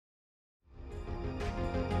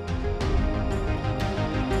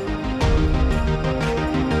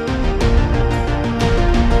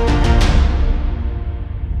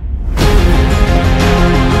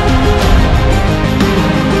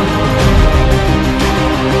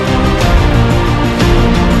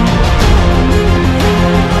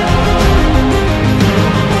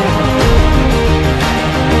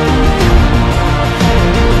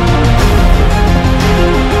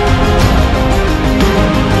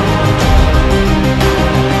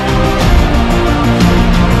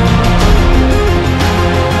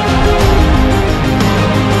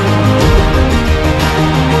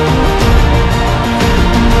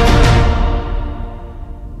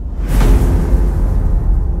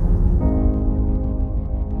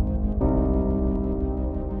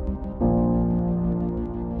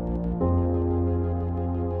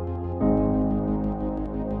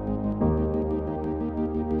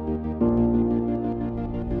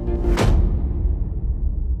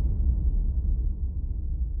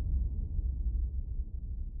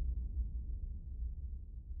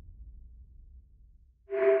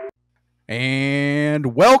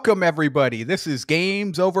And welcome, everybody. This is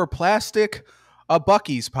Games Over Plastic, a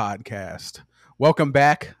Bucky's podcast. Welcome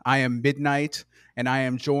back. I am Midnight, and I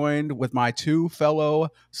am joined with my two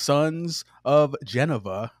fellow sons of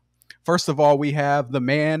Geneva. First of all, we have the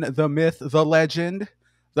man, the myth, the legend,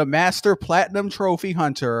 the master platinum trophy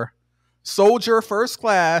hunter, soldier first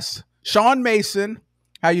class, Sean Mason.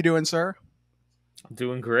 How you doing, sir? I'm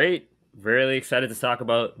doing great. Really excited to talk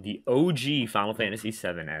about the OG Final Fantasy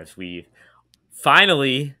VII as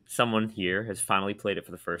someone here has finally played it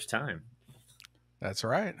for the first time. That's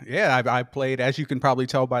right. Yeah, I played, as you can probably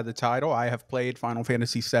tell by the title, I have played Final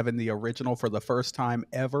Fantasy VII, the original, for the first time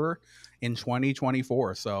ever in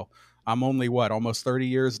 2024. So I'm only, almost 30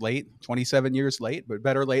 years late, 27 years late, but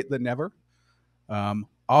better late than never.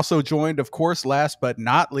 Also joined, of course, last but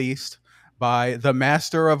not least, by the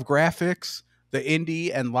master of graphics, the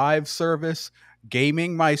indie and live service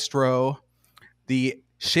gaming maestro, the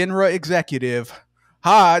Shinra executive,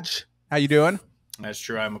 Hodge. How you doing? That's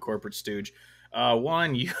true. I'm a corporate stooge.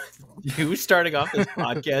 You starting off this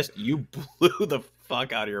podcast, you blew the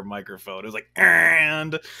fuck out of your microphone. It was like,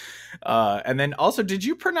 and then also, did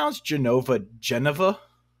you pronounce Geneva?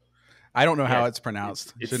 I don't know how it's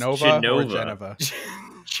pronounced. It's Genova or Geneva?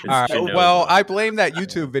 All right. Well, I blame that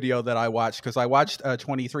YouTube video that I watched because I watched a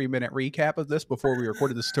 23-minute recap of this before we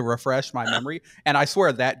recorded this to refresh my memory, and I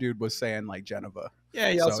swear that dude was saying like Geneva.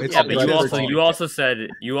 Yeah, but you also said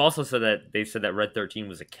that they said that Red 13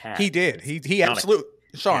 was a cat. He did. He absolutely.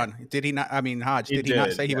 Sean, did he not? I mean, Hodge, did he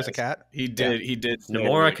not say he was a cat? He did. Yeah. He did.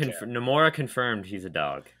 Nomura confirmed he's a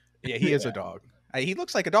dog. Yeah, he is a dog. He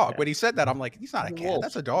looks like a dog. Yeah. When he said that, I'm like, he's not a cat. Wolf.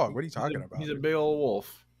 That's a dog. What are you talking about? He's a big old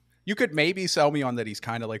wolf. You could maybe sell me on that he's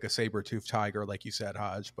kind of like a saber-toothed tiger, like you said,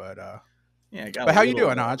 Hodge. But yeah. But how you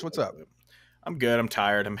doing, Hodge? What's up? I'm good. I'm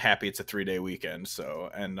tired. I'm happy it's a 3-day weekend.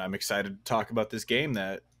 And I'm excited to talk about this game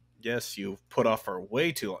that, yes, you've put off for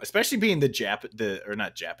way too long, especially being not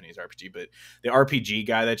Japanese RPG, but the RPG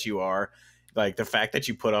guy that you are. Like the fact that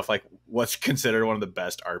you put off like what's considered one of the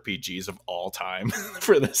best RPGs of all time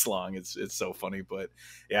for this long. It's so funny, but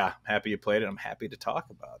yeah, I'm happy you played it. I'm happy to talk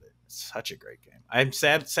about it. It's such a great game. I'm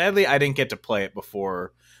sadly I didn't get to play it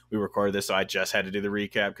before we recorded this, so I just had to do the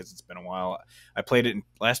recap because it's been a while. I played it in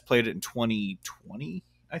 2020,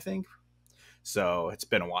 I think. So it's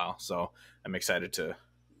been a while. So I'm excited to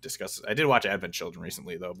discuss it. I did watch Advent Children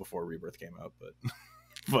recently though before Rebirth came out,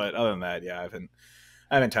 but other than that, yeah, I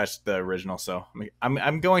haven't touched the original, so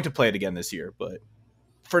I'm going to play it again this year. But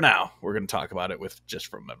for now, we're going to talk about it just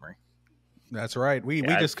from memory. That's right. We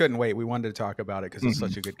just couldn't wait. We wanted to talk about it because it's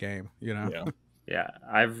such a good game, you know? Yeah,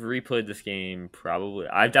 I've replayed this game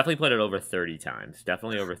I've definitely played it over 30 times.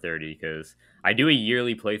 Definitely over 30 because I do a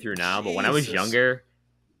yearly playthrough now. But when I was younger,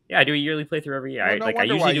 I do a yearly playthrough every year. Well, I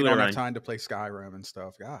usually do it around time to play Skyrim and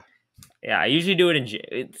stuff. God. Yeah, I usually do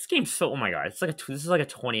it this game's so. Oh my god, this is like a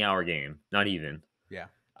 20-hour game, not even. Yeah.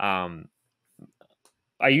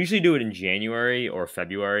 I usually do it in January or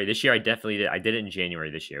February. This year, I definitely did. I did it in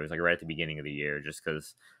January this year. It was like right at the beginning of the year, just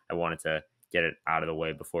because I wanted to get it out of the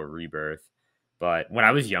way before Rebirth. But when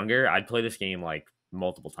I was younger, I'd play this game like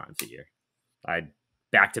multiple times a year. I'd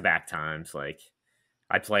back-to-back times. Like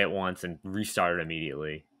I'd play it once and restart it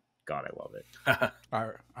immediately. God, I love it.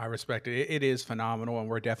 I respect it. It is phenomenal, and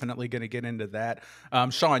we're definitely going to get into that.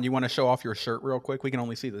 Sean, you want to show off your shirt real quick? We can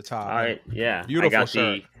only see the top. All right, yeah. Beautiful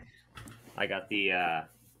shirt. I got the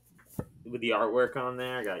with the artwork on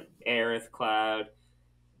there. I got Aerith, Cloud,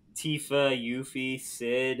 Tifa, Yuffie,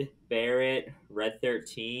 Sid, Barrett, Red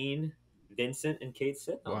 13, Vincent, and Kate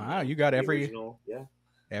Sith. Wow, you got every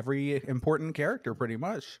important character pretty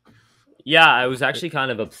much. Yeah, I was actually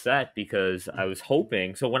kind of upset because I was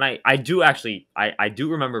hoping. So when I do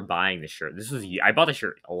remember buying this shirt. I bought the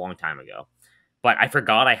shirt a long time ago, but I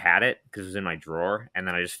forgot I had it because it was in my drawer, and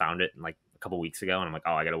then I just found it like a couple weeks ago, and I'm like,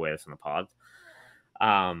 oh, I gotta wear this on the pod.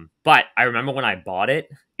 But I remember when I bought it,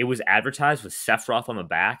 it was advertised with Sephiroth on the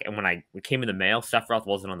back, and when it came in the mail, Sephiroth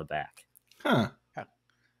wasn't on the back. Huh.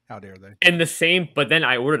 How dare they? And but then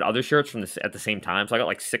I ordered other shirts at the same time, so I got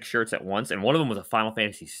like 6 shirts at once, and one of them was a Final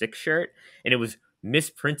Fantasy VI shirt, and it was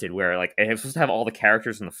misprinted where like it was supposed to have all the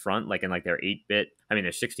characters in the front, like in like their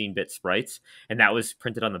 16-bit sprites, and that was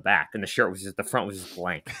printed on the back, and the front was just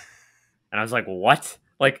blank, and I was like, what?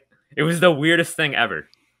 Like it was the weirdest thing ever.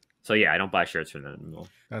 So yeah, I don't buy shirts from them anymore.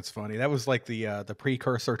 That's funny. That was like the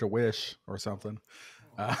precursor to Wish or something.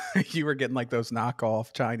 You were getting like those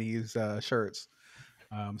knockoff Chinese shirts.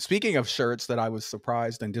 Speaking of shirts that I was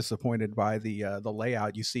surprised and disappointed by the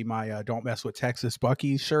layout, you see my Don't Mess with Texas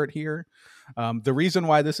Bucky's shirt here. The reason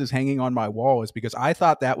why this is hanging on my wall is because I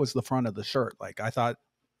thought that was the front of the shirt. Like I thought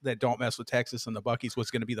that don't mess with Texas and the Buckies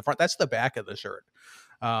was going to be the front. That's the back of the shirt.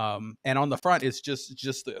 And on the front is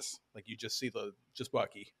just this, like you just see the just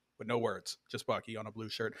Bucky, but no words, just Bucky on a blue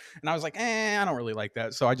shirt. And I was like, I don't really like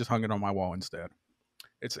that, so I just hung it on my wall instead.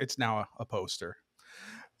 It's now a poster.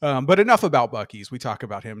 But enough about Bucky's. We talk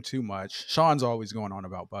about him too much. Sean's always going on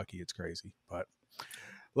about Bucky. It's crazy. But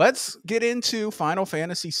let's get into Final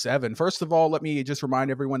Fantasy VII. First of all, let me just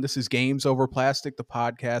remind everyone, this is Games Over Plastic, the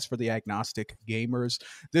podcast for the agnostic gamers.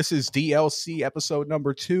 This is DLC episode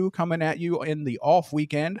number 2 coming at you in the off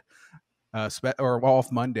weekend, or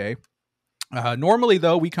off Monday. Normally,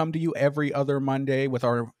 though, we come to you every other Monday with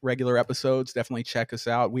our regular episodes. Definitely check us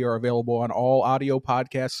out. We are available on all audio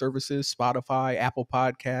podcast services, Spotify, Apple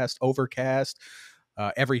Podcast, Overcast,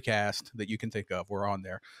 every cast that you can think of. We're on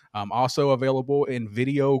there. Also available in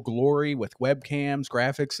video glory with webcams,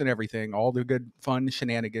 graphics, and everything. All the good, fun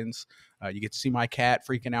shenanigans. You get to see my cat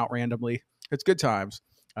freaking out randomly. It's good times.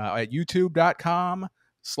 At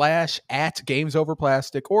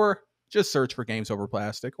youtube.com/@GamesOverPlastic, or just search for Games Over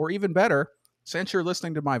Plastic, or even better, since you're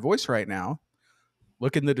listening to my voice right now,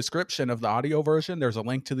 look in the description of the audio version. There's a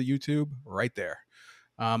link to the YouTube right there.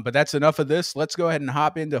 But that's enough of this. Let's go ahead and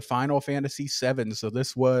hop into Final Fantasy VII. So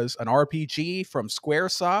this was an RPG from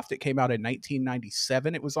Squaresoft. It came out in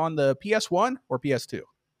 1997. It was on the PS1 or PS2?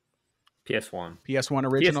 PS1.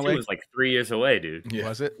 PS1 originally? PS2 was like 3 years away, dude. Yeah.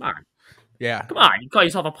 Was it? Come on. Yeah. Come on. You call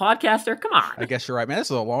yourself a podcaster? Come on. I guess you're right, man. This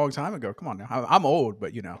is a long time ago. Come on now. I'm old,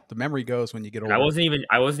 but the memory goes when you get older. I wasn't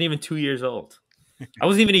even 2 years old. I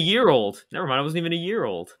wasn't even a year old. Never mind. I wasn't even a year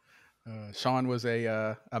old. Sean was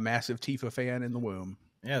a massive Tifa fan in the womb.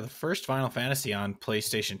 Yeah, the first Final Fantasy on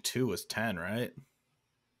PlayStation 2 was 10, right?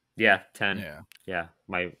 Yeah, 10. Yeah. Oh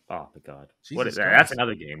my god. Jesus What is that? Christ. That's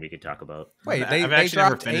another game we could talk about. Wait, I've they actually never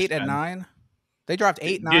dropped finished 8 and 10. 9? They dropped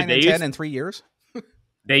 8, Dude, 9, and 10 in 3 years?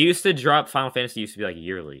 They used to drop Final Fantasy used to be like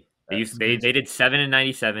yearly. They did 7 in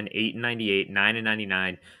 97, 8 in 98, 9 in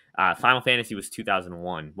 99. Final Fantasy was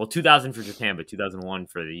 2001. Well, 2000 for Japan, but 2001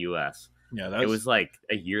 for the US. Yeah, it was like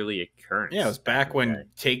a yearly occurrence. Yeah, it was back when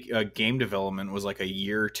game development was like a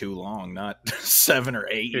year too long, not 7 or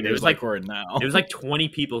 8 Dude, years it was like we're in now. It was like 20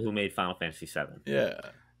 people who made Final Fantasy VII. Yeah,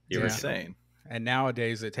 it's insane. And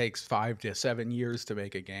nowadays it takes 5 to 7 years to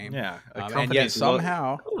make a game. Yeah, and yet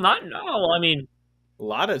somehow, I mean, a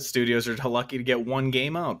lot of studios are lucky to get one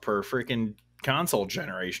game out per freaking console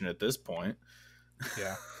generation at this point.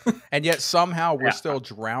 Yeah. And yet somehow we're still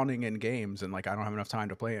drowning in games, and like I don't have enough time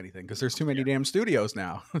to play anything because there's too many damn studios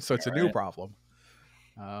now. So it's a new problem.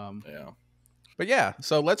 But yeah,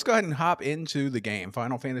 so let's go ahead and hop into the game,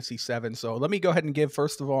 Final Fantasy VII. So let me go ahead and give,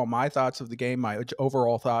 first of all, my thoughts of the game, my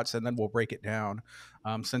overall thoughts, and then we'll break it down.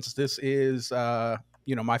 Since this is,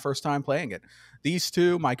 my first time playing it. These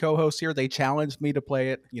two, my co-hosts here, they challenged me to play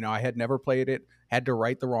it. I had never played it, had to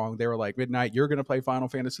right the wrong. They were like, Midnight, you're going to play Final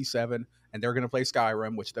Fantasy VII, and they're going to play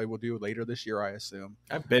Skyrim, which they will do later this year, I assume.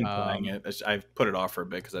 I've been playing it. I've put it off for a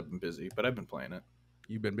bit because I've been busy, but I've been playing it.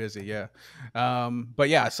 You've been busy, yeah. But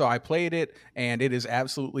yeah, so I played it, and it is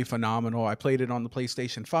absolutely phenomenal. I played it on the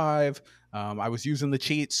PlayStation 5. I was using the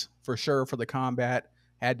cheats for sure for the combat.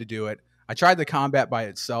 Had to do it. I tried the combat by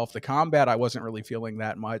itself. The combat I wasn't really feeling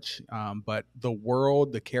that much, but the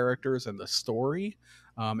world, the characters, and the story,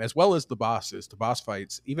 as well as the boss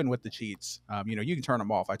fights, even with the cheats, you can turn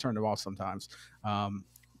them off. I turned them off sometimes.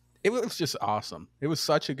 It was just awesome. It was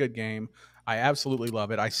such a good game. I absolutely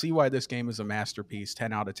love it. I see why this game is a masterpiece,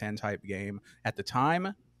 10 out of 10 type game. At the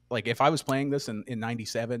time, like if I was playing this in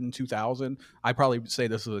 97, 2000, I'd probably say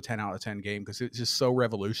this was a 10 out of 10 game because it's just so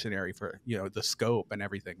revolutionary for, the scope and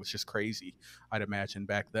everything was just crazy, I'd imagine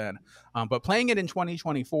back then. But playing it in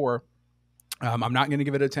 2024, I'm not going to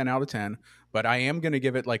give it a 10 out of 10, but I am going to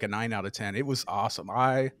give it like a 9 out of 10. It was awesome.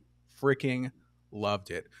 I freaking loved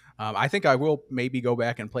it. I think I will maybe go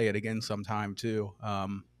back and play it again sometime too.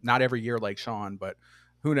 Not every year like Sean, but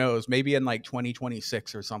who knows? Maybe in like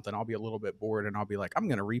 2026 or something, I'll be a little bit bored and I'll be like, I'm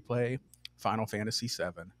going to replay Final Fantasy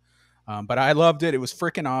VII. But I loved it. It was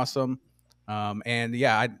freaking awesome. And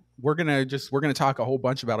yeah, we're going to talk a whole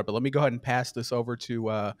bunch about it, but let me go ahead and pass this over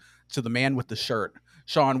to the man with the shirt.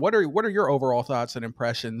 Sean, what are your overall thoughts and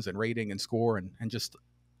impressions and rating and score and just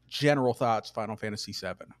general thoughts Final Fantasy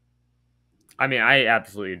VII? I mean, I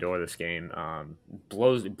absolutely adore this game.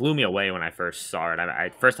 Blew me away when I first saw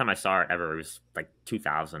it. First time I saw it ever was like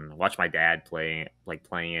 2000. I watched my dad playing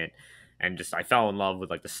it, and just I fell in love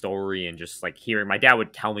with like the story and just like hearing my dad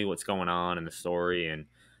would tell me what's going on in the story, and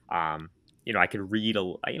I could read.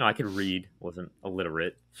 I could read, wasn't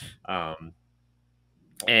illiterate,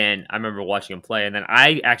 And I remember watching him play, and then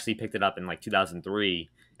I actually picked it up in like 2003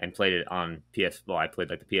 and played it on PS. Well, I played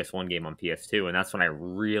like the PS1 game on PS2, and that's when I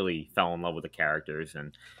really fell in love with the characters,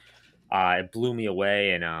 and it blew me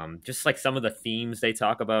away. And just like some of the themes they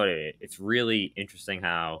talk about, it's really interesting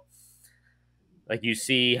how like you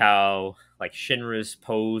see how like Shinra's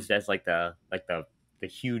posed as like the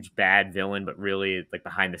huge bad villain, but really like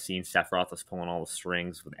behind the scenes, Sephiroth was pulling all the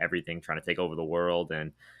strings with everything, trying to take over the world,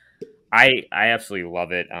 and I absolutely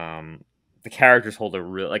love it. The characters hold a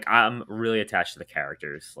real like I'm really attached to the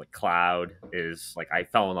characters. Like Cloud is like I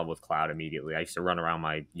fell in love with Cloud immediately. I used to run around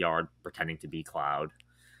my yard pretending to be Cloud.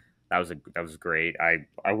 That was great.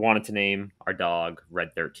 I wanted to name our dog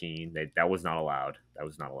Red 13. That was not allowed. That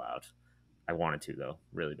was not allowed. I wanted to though,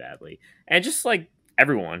 really badly. And just like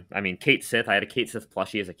everyone, I mean, Kate Sith. I had a Kate Sith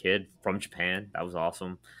plushie as a kid from Japan. That was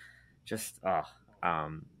awesome. Just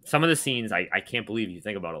some of the scenes I can't believe you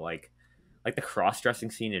think about it. Like the cross dressing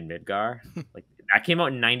scene in Midgar. Like that came out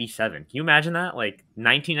in '97. Can you imagine that? Like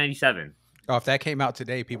 1997. Oh, if that came out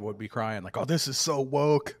today, people would be crying like, "Oh, this is so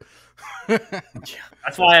woke."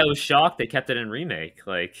 That's why I was shocked they kept it in remake.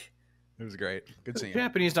 Like It was great. Good scene.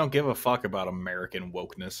 Japanese don't give a fuck about American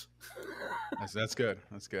wokeness. That's good.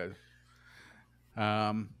 That's good.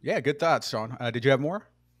 Yeah, good thoughts, Sean. Did you have more?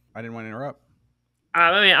 I didn't want to interrupt.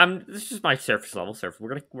 I mean, this is just my surface level surf.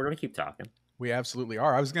 We're gonna keep talking. We absolutely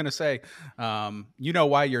are. I was gonna say, you know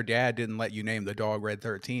why your dad didn't let you name the dog Red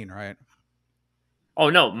 13, right?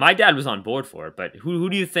 Oh no, my dad was on board for it, but who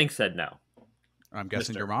do you think said no? I'm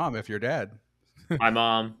guessing Mister. your mom, if your dad. My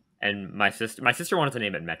mom and my sister. My sister wanted to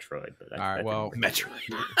name it Metroid, but All right, well, Metroid.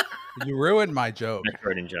 you ruined my joke.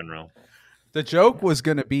 Metroid in general. The joke was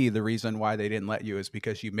going to be the reason why they didn't let you is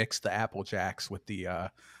because you mixed the Apple Jacks with the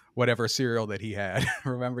whatever cereal that he had.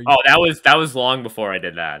 Remember? Oh, that was long before I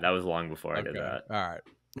did that. That was long before I did that. All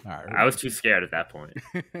right. I was too scared at that point.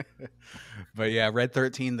 But yeah, Red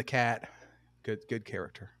 13, the cat, good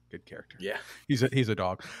character. Good character. Yeah. He's a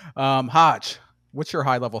dog. Hodge, what's your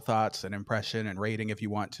high level thoughts and impression and rating, if you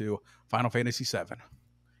want to, Final Fantasy VII?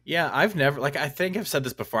 Yeah, I've never, like, I think I've said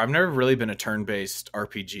this before. I've never really been a turn-based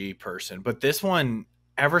RPG person, but this one,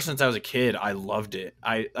 ever since I was a kid, I loved it.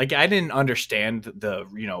 I didn't understand the,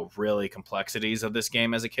 really complexities of this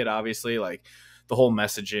game as a kid, obviously, like the whole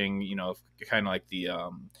messaging, kind of like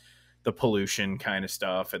the pollution kind of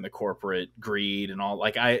stuff and the corporate greed and all.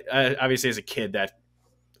 Like I obviously as a kid that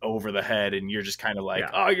over the head, and you're just kind of like,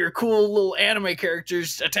 oh, you're cool little anime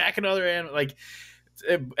characters attacking other anime, like.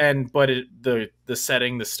 The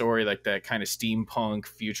setting, the story, like that kind of steampunk,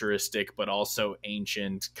 futuristic, but also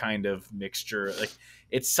ancient kind of mixture. Like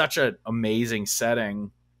it's such an amazing setting.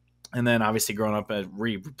 And then obviously growing up and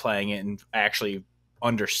replaying it and actually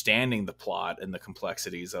understanding the plot and the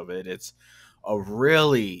complexities of it, it's a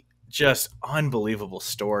really just unbelievable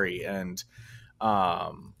story. And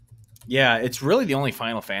yeah, it's really the only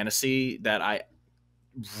Final Fantasy that I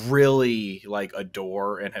really like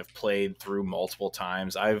adore and have played through multiple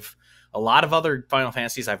times. A lot of other Final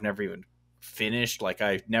Fantasies I've never even finished. Like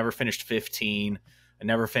I never finished 15. I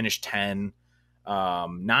never finished 10.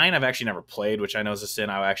 9 I've actually never played, which I know is a sin.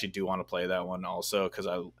 I actually do want to play that one also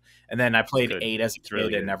and then I played 8 as a kid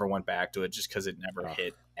really and never went back to it just because it never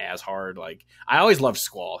hit as hard. Like I always loved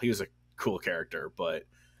Squall. He was a cool character, but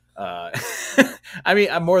I mean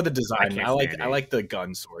I'm more the design. I like the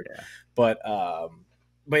gun sword. Yeah.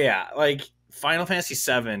 But yeah, like Final Fantasy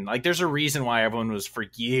VII, like there's a reason why everyone was for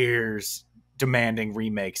years demanding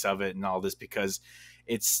remakes of it and all this, because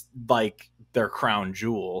it's like their crown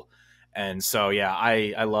jewel. And so, yeah,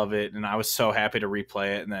 I love it. And I was so happy to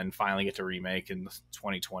replay it and then finally get to remake in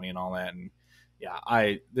 2020 and all that. And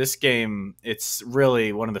yeah, this game, it's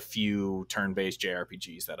really one of the few turn-based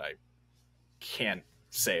JRPGs that I can't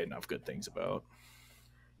say enough good things about.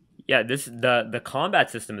 Yeah, the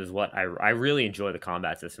combat system is what I really enjoy. The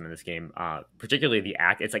combat system in this game, particularly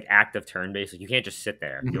it's like active turn based. Like you can't just sit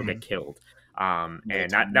there; you'll get killed.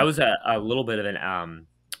 And that was a little bit of an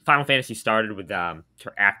Final Fantasy started with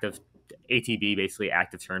active ATB, basically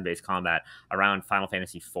active turn based combat around Final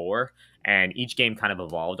Fantasy IV, and each game kind of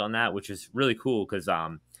evolved on that, which is really cool because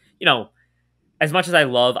as much as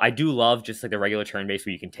I do love just like the regular turn based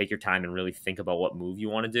where you can take your time and really think about what move you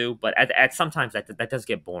want to do. But at sometimes that does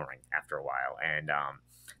get boring after a while. And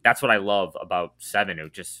that's what I love about 7.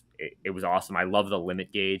 It was awesome. I love the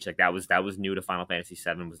limit gauge. Like that was new to Final Fantasy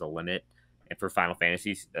 7 was the limit and for Final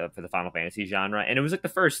Fantasies for the Final Fantasy genre. And it was like the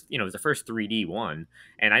first 3D one.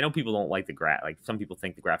 And I know people don't like like some people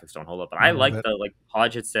think the graphics don't hold up, but I like like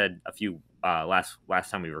Hodge had said a few last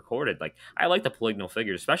time we recorded, like I like the polygonal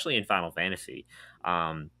figures, especially in Final Fantasy.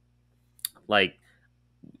 Like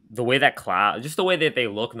the way that cloud, just the way that they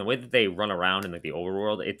look and the way that they run around in like the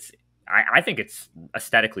overworld, I think it's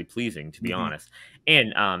aesthetically pleasing, to be honest.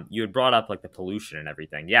 And you had brought up like the pollution and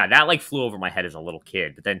everything. Yeah, that like flew over my head as a little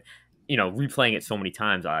kid. But then, replaying it so many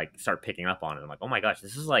times, I like start picking up on it. I'm like, oh my gosh,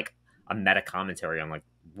 this is like a meta commentary on like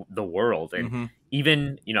the world, and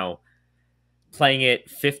even playing it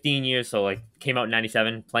 15 years, so like came out in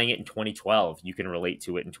 97, playing it in 2012, you can relate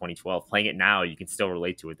to it in 2012. Playing it now, you can still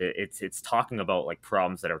relate to it. It's talking about like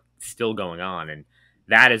problems that are still going on, and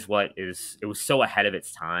that is it was so ahead of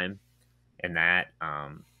its time in that.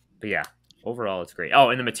 But yeah, overall it's great. Oh,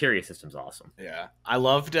 and the materia system's awesome. Yeah. I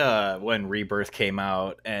loved when Rebirth came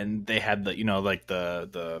out and they had the, like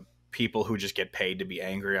the people who just get paid to be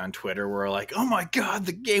angry on Twitter were like, oh my God,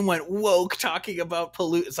 the game went woke talking about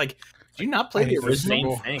pollute. It's like, do you not play the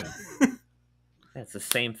original? Same thing. It's the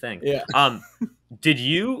same thing. Yeah. Did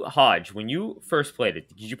you, Hodge, when you first played it,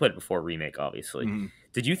 did you play it before Remake, obviously?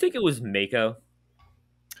 Did you think it was Mako?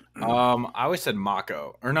 I always said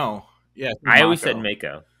Mako. Or no. Yeah. I always said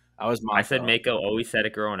Mako. I said Mako, always said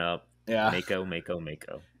it growing up. Yeah. Mako.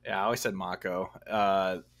 Yeah, I always said Mako.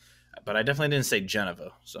 But I definitely didn't say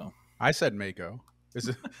Geneva, so. I said Mako.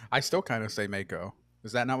 I still kind of say Mako.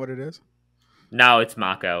 Is that not what it is? No, it's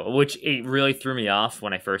Mako, which it really threw me off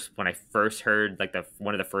when I first heard like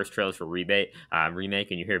one of the first trailers for remake,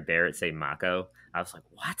 and you hear Barrett say Mako. I was like,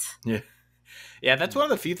 what? Yeah, that's one of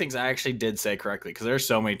the few things I actually did say correctly, because there's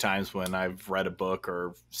so many times when I've read a book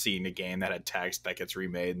or seen a game that had text that gets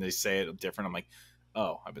remade and they say it different. I'm like,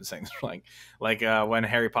 oh, I've been saying this wrong. Like when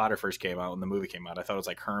Harry Potter first came out, when the movie came out, I thought it was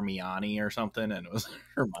like Hermione or something, and it was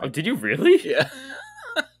Hermione. Oh, did you really? Yeah.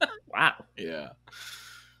 Wow. Yeah.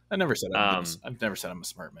 I've never said I'm a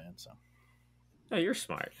smart man. So. No, you're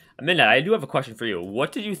smart. Minna, I do have a question for you.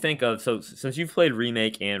 What did you think of, so since you've played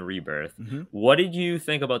Remake and Rebirth, what did you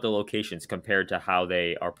think about the locations compared to how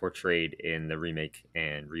they are portrayed in the Remake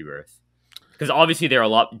and Rebirth? Because obviously they're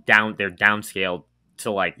they're downscaled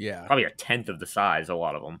to like probably 1/10 of the size, a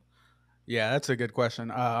lot of them. Yeah, that's a good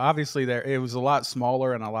question. Obviously, it was a lot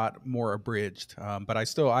smaller and a lot more abridged, but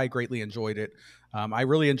I greatly enjoyed it. I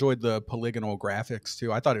really enjoyed the polygonal graphics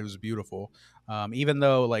too. I thought it was beautiful. Even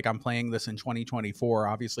though like I'm playing this in 2024,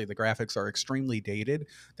 obviously the graphics are extremely dated.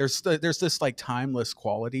 There's this like timeless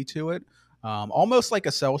quality to it, almost like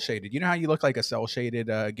a cell shaded. You know how you look like a cell shaded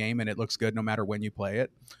game and it looks good no matter when you play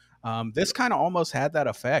it. This kind of almost had that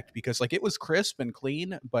effect because like it was crisp and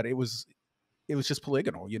clean, but it was just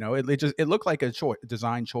polygonal. It looked like a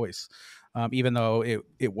design choice, even though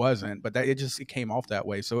it wasn't. But it came off that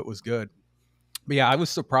way, so it was good. But yeah, I was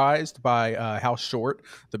surprised by how short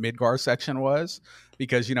the Midgar section was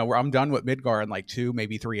because, I'm done with Midgar in like 2,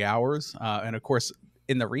 maybe 3 hours. And of course,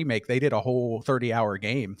 in the remake, they did a whole 35-hour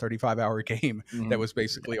game that was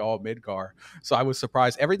basically all Midgar. So I was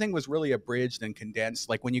surprised. Everything was really abridged and condensed.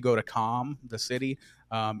 Like when you go to Calm, the city,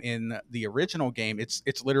 in the original game,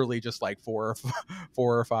 it's literally just like 4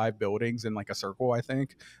 or 5 buildings in like a circle, I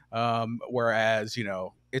think. Whereas,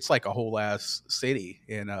 it's like a whole ass city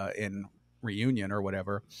in Reunion or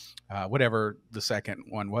whatever the second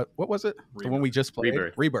one, what was it? The one we just played?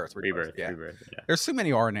 Rebirth. Yeah. There's too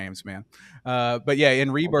many R names, man. But yeah, in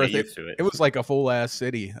Rebirth it was like a full ass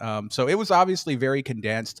city. So it was obviously very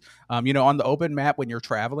condensed. On the open map when you're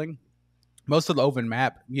traveling, most of the open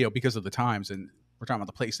map, because of the times, and we're talking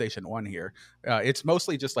about the PlayStation 1 here, it's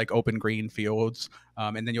mostly just like open green fields,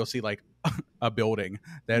 and then you'll see like a building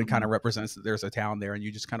that kind of represents that there's a town there, and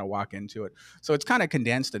you just kind of walk into it. So it's kind of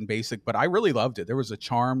condensed and basic, but I really loved it. There was a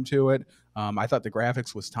charm to it. I thought the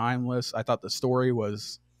graphics was timeless. I thought the story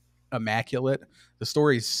was immaculate. The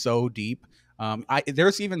story is so deep.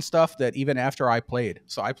 There's even stuff that even after I played.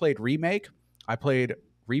 So I played Remake, I played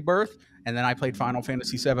Rebirth, and then I played Final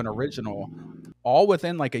Fantasy VII Original, all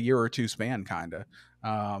within like a year or two span, kind of.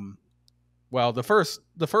 Well, the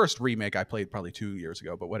first remake I played probably 2 years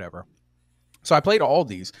ago, but whatever. So I played all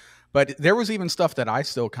these, but there was even stuff that I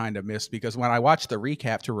still kind of missed because when I watched the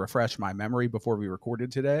recap to refresh my memory before we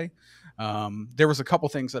recorded today, there was a couple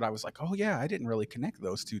things that I was like, oh yeah, I didn't really connect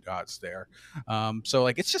those 2 dots there. So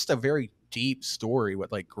like, it's just a very deep story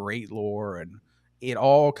with like great lore, and it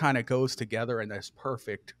all kind of goes together in this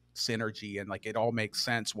perfect synergy, and like it all makes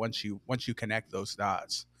sense once you connect those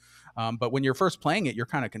dots. But when you're first playing it, you're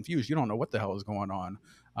kind of confused. You don't know what the hell is going on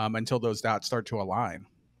until those dots start to align.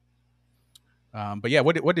 But yeah,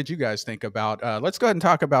 what did you guys think about? Let's go ahead and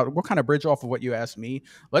talk about. We'll kind of bridge off of what you asked me.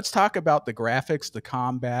 Let's talk about the graphics, the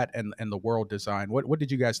combat, and the world design. What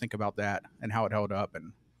did you guys think about that and how it held up?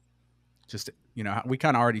 And just we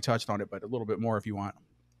kind of already touched on it, but a little bit more if you want.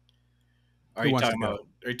 Are Who you wants to talking go? about?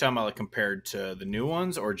 Are you talking about like compared to the new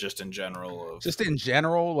ones, or just in general of? Just in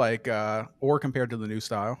general, like, or compared to the new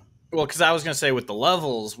style. Well, because I was gonna say with the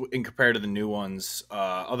levels in compared to the new ones,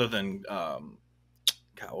 other than God,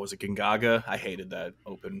 what was it, Gingaga? I hated that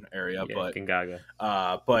open area, Yeah,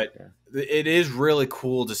 Gingaga. but Yeah. it is really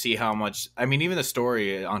cool to see how much. I mean, even the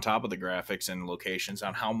story on top of the graphics and locations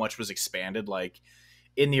on how much was expanded. Like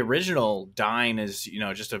in the original, dying is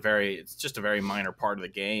it's just a very minor part of the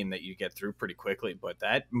game that you get through pretty quickly. But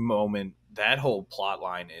that moment, that whole plot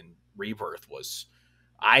line in Rebirth was,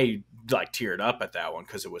 I like teared up at that one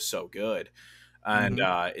because it was so good, and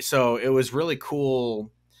Mm-hmm. so it was really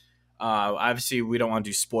cool. Obviously, we don't want to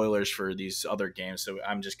do spoilers for these other games, so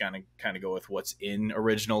I'm just gonna kind of go with what's in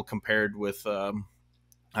original compared with.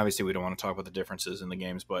 Obviously, we don't want to talk about the differences in the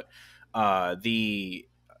games, but the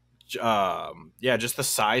yeah, just the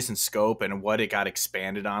size and scope and what it got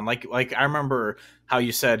expanded on. Like I remember how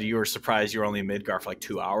you said you were surprised you were only in Midgar for like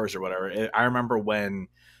 2 hours or whatever. I remember when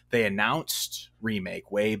they announced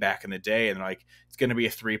remake way back in the day, and they're like, it's going to be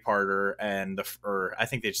a 3-parter, and or I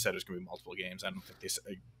think they just said it was going to be multiple games. I don't think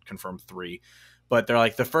they confirmed 3, but they're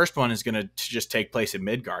like the first one is going to just take place in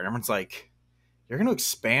Midgar. And everyone's like, you're going to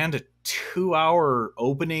expand a 2-hour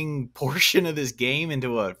opening portion of this game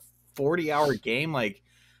into a 40-hour game, like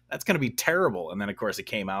that's going to be terrible. And then of course it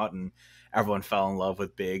came out and everyone fell in love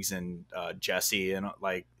with Biggs and Jesse, and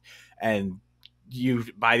and you,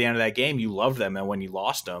 by the end of that game, you loved them. And when you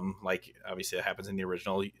lost them, like obviously that happens in the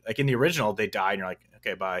original, like in the original they died and you're like,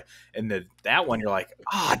 okay, bye. And that one you're like,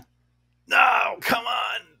 no, come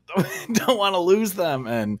on, don't want to lose them.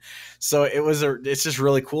 And so it's just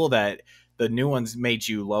really cool that the new ones made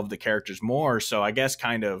you love the characters more. So I guess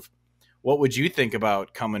kind of what would you think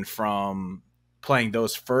about coming from playing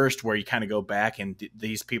those first, where you kind of go back and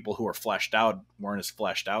these people who are fleshed out weren't as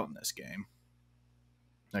fleshed out in this game?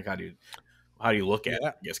 Like how do you look at it,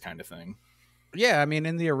 I guess, kind of thing. Yeah, I mean,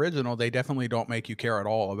 in the original, they definitely don't make you care at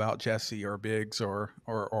all about Jesse or Biggs or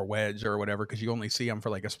Wedge or whatever, because you only see them for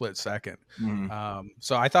like a split second.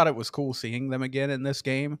 So I thought it was cool seeing them again in this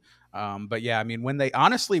game. But yeah, I mean, when they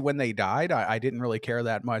died, I didn't really care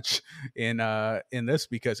that much in this,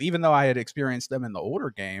 because even though I had experienced them in the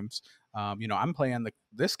older games, I'm playing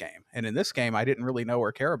this game, and in this game, I didn't really know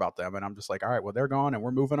or care about them, and I'm just like, all right, well, they're gone, and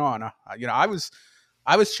we're moving on.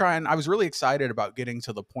 I was really excited about getting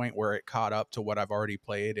to the point where it caught up to what I've already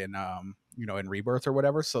played in, in Rebirth or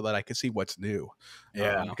whatever, so that I could see what's new.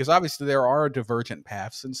 Yeah. Because obviously there are divergent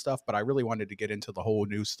paths and stuff, but I really wanted to get into the whole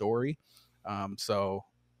new story. So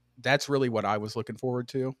that's really what I was looking forward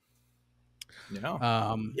to.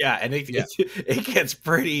 Yeah, and it gets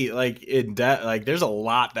pretty like in depth. Like there's a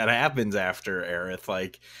lot that happens after Aerith,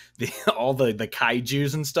 like all the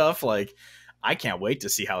kaijus and stuff. Like I can't wait to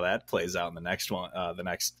see how that plays out in the next one, the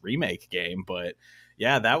next remake game. But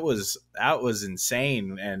yeah, that was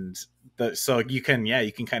insane. And so you can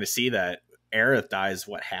kind of see that Aerith dies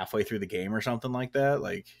halfway through the game or something like that.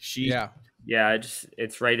 Like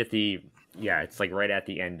it's right at the it's like right at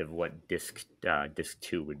the end of what disc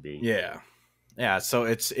 2 would be. Yeah, so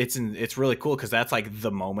it's really cool because that's like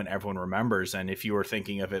the moment everyone remembers. And if you were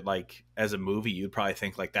thinking of it like as a movie, you'd probably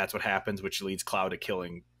think like that's what happens, which leads Cloud to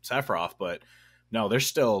killing Sephiroth. But no, there's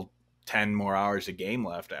still 10 more hours of game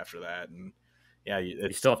left after that, and yeah,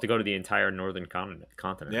 you still have to go to the entire northern continent.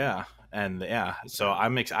 Yeah, and so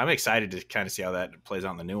I'm excited to kind of see how that plays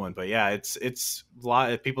out in the new one. But yeah, it's a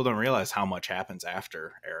lot. People don't realize how much happens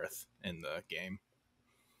after Aerith in the game.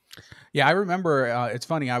 Yeah, I remember. It's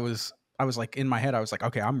funny. I was like in my head, I was like,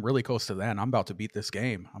 okay, I'm really close to that. I'm about to beat this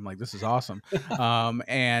game. I'm like, this is awesome.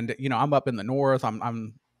 And I'm up in the north.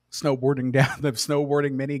 I'm snowboarding down the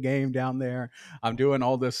snowboarding mini game down there. I'm doing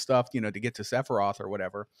all this stuff, to get to Sephiroth or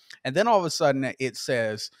whatever. And then all of a sudden it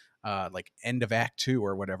says like end of Act 2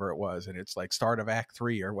 or whatever it was, and it's like start of Act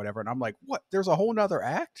 3 or whatever. And I'm like, what? There's a whole nother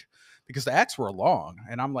act? Because the acts were long.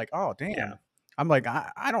 And I'm like, oh damn. Yeah. I'm like,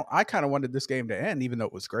 I kind of wanted this game to end, even though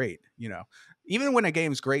it was great. Even when a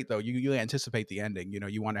game's great, though, you anticipate the ending.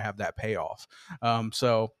 You want to have that payoff.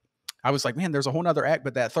 So I was like, man, there's a whole nother act,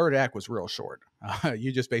 but that third act was real short.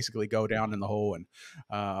 You just basically go down in the hole.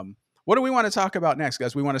 And what do we want to talk about next,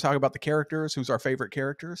 guys? We want to talk about the characters. Who's our favorite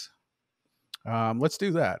characters? Let's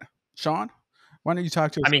do that. Sean, why don't you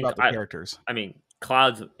talk to us about the characters? I mean,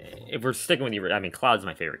 Cloud's, if we're sticking with you, I mean, Cloud's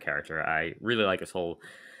my favorite character. I really like his whole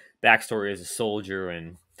backstory as a soldier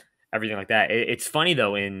and everything like that. It's funny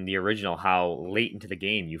though, in the original, how late into the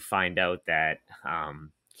game you find out that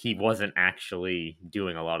he wasn't actually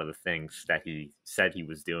doing a lot of the things that he said he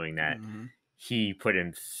was doing, that he put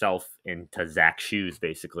himself into Zack's shoes,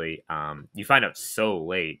 basically. You find out so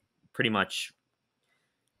late, pretty much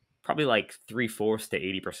probably like 3/4 to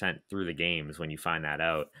 80% through the games when you find that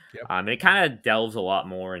out. Yep. And it kind of delves a lot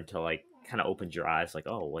more into like kind of opens your eyes, like,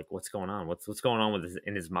 oh, like what's going on? What's going on with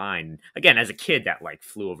in his mind? Again, as a kid, that like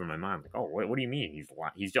flew over my mind. Like, oh, what do you mean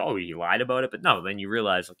he lied about it? But no, then you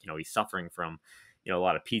realize, like, he's suffering from a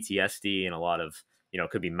lot of PTSD and a lot of it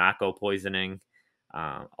could be Mako poisoning,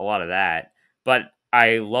 a lot of that. But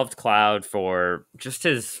I loved Cloud for just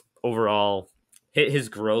his overall his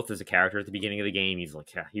growth as a character at the beginning of the game. He's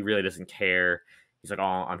like, yeah, he really doesn't care. He's like, oh,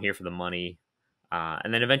 I'm here for the money.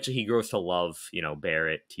 And then eventually he grows to love,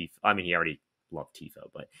 Barrett, Tifa. I mean, he already loved Tifa,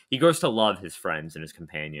 but he grows to love his friends and his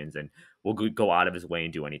companions and will go out of his way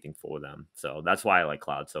and do anything for them. So that's why I like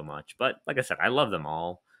Cloud so much. But like I said, I love them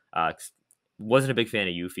all. Wasn't a big fan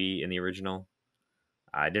of Yuffie in the original.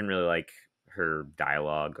 I didn't really like her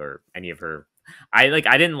dialogue or any of her. I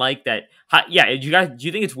didn't like that. Yeah, do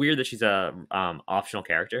you think it's weird that she's a optional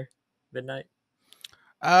character, Midnight?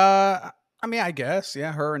 I mean, I guess,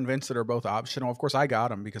 yeah, her and Vincent are both optional. Of course, I got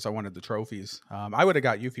them because I wanted the trophies. I would have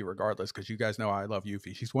got Yuffie regardless because you guys know I love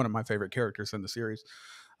Yuffie. She's one of my favorite characters in the series.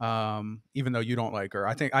 Even though you don't like her,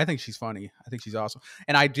 I think she's funny. I think she's awesome.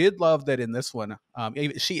 And I did love that in this one,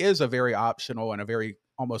 she is a very optional and a very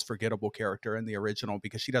almost forgettable character in the original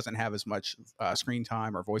because she doesn't have as much screen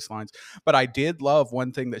time or voice lines. But I did love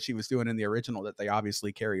one thing that she was doing in the original that they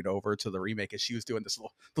obviously carried over to the remake is she was doing the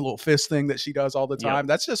little fist thing that she does all the time. Yep.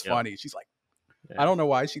 That's just funny. She's like, I don't know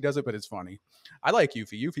why she does it, but it's funny. I like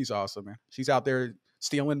Yuffie. Yuffie's awesome, man. She's out there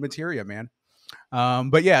stealing materia, man.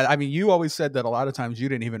 But yeah, I mean, you always said that a lot of times you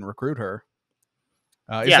didn't even recruit her.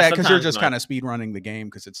 Is that because you're just kind of speed running the game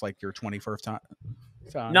because it's like your 21st time?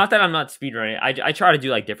 Not that I'm not speedrunning. I try to do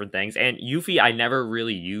like different things. And Yuffie, I never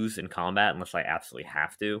really use in combat unless I absolutely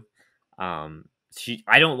have to.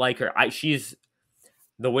 I don't like her. She's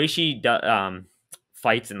the way she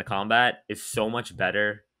fights in the combat is so much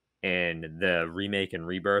better in the remake and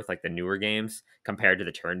rebirth, like the newer games, compared to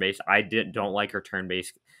the turn-based. Don't like her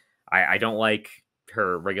turn-based. I don't like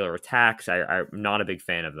her regular attacks. I'm not a big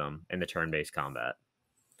fan of them in the turn-based combat.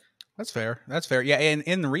 That's fair. That's fair. Yeah, and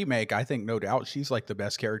in the remake, I think no doubt she's like the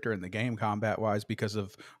best character in the game combat-wise because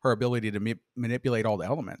of her ability to manipulate all the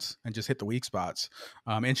elements and just hit the weak spots.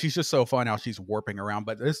 And she's just so fun how she's warping around.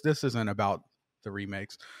 But this isn't about the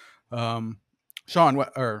remakes. Sean,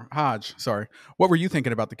 Hodge, sorry. What were you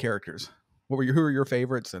thinking about the characters? Who are your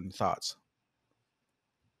favorites and thoughts?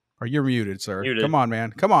 Or you're muted, sir. Muted. Come on,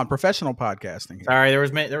 man. Come on, professional podcasting. Sorry, there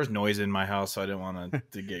was noise in my house, so I didn't want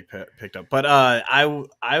to get picked up. But I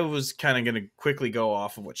was kind of going to quickly go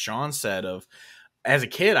off of what Sean said. Of as a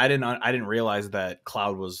kid, I didn't realize that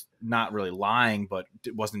Cloud was not really lying, but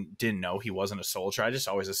didn't know he wasn't a soldier. I just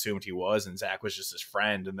always assumed he was, and Zach was just his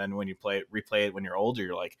friend. And then when you replay it when you're older,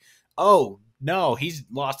 you're like, oh no, he's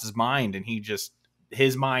lost his mind, and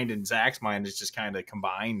his mind and Zach's mind is just kind of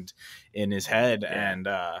combined in his head. Yeah. And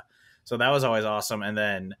so that was always awesome. And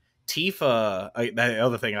then Tifa, the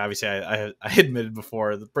other thing, obviously, I admitted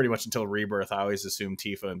before, pretty much until Rebirth, I always assumed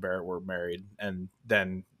Tifa and Barrett were married. And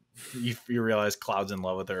then you realize Cloud's in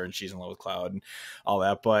love with her and she's in love with Cloud and all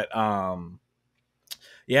that. But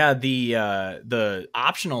yeah, the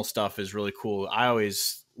optional stuff is really cool. I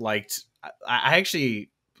always liked, I actually,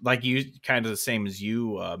 like you, kind of the same as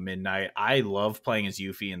you, Midnight. I love playing as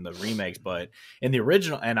Yuffie in the remakes, but in the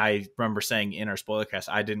original, and I remember saying in our Spoilercast,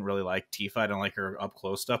 I didn't really like Tifa. I don't like her up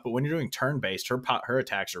close stuff. But when you're doing turn-based, her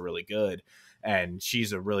attacks are really good, and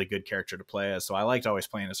she's a really good character to play as. So I liked always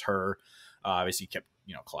playing as her. Obviously, kept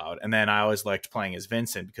Cloud, and then I always liked playing as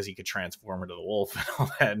Vincent because he could transform into the wolf and all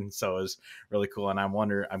that, and so it was really cool. And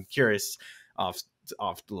I'm curious, off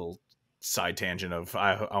the little side tangent of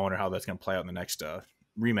I wonder how that's going to play out in the next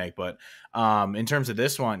remake. But in terms of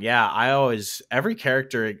this one, yeah, every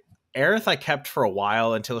character, Aerith I kept for a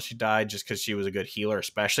while until she died, just because she was a good healer,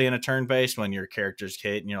 especially in a turn-based when your character's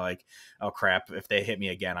hit and you're like, oh crap, if they hit me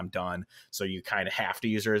again, I'm done. So you kind of have to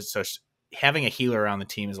use her. So having a healer around the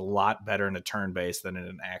team is a lot better in a turn-based than in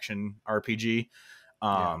an action RPG.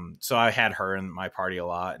 So I had her in my party a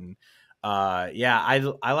lot. And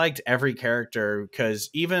I liked every character because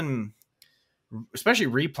especially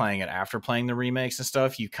replaying it after playing the remakes and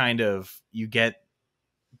stuff, you get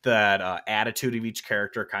that attitude of each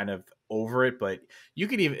character kind of over it, but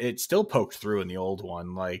it still poked through in the old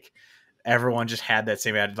one. Like everyone just had that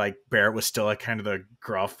same attitude. Like Barrett was still like kind of the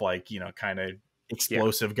gruff, like, kind of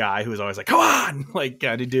explosive guy who was always like, come on, like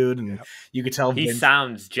kind of dude. And you could tell he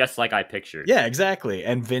sounds just like I pictured. Yeah, exactly.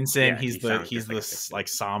 And Vincent, he's this like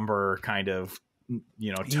somber kind of,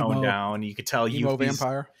 toned down. You could tell emo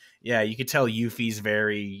vampire. yeah, you could tell Yuffie's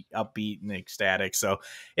very upbeat and ecstatic. So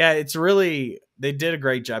yeah, it's really, they did a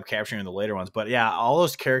great job capturing the later ones. But yeah, all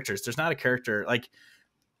those characters, there's not a character like,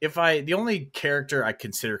 the only character I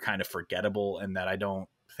consider kind of forgettable and that I don't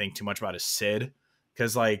think too much about is Sid.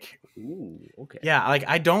 Cause like, Ooh, okay. yeah, like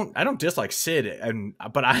I don't dislike Sid,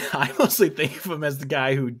 but I mostly think of him as the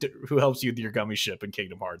guy who helps you with your gummy ship in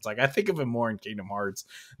Kingdom Hearts. Like I think of him more in Kingdom Hearts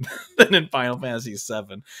than in Final Fantasy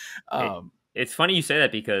VII. It's funny you say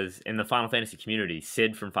that because in the Final Fantasy community,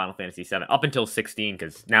 Sid from Final Fantasy VII, up until 16,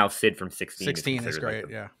 because now Sid from 16 is great,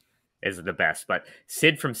 yeah. Is the best, but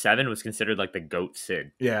Sid from 7 was considered like the GOAT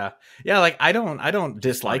Sid. Yeah. Like I don't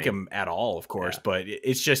dislike him at all, of course, but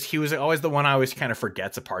it's just he was always the one I always kind of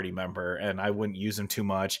forgets a party member, and I wouldn't use him too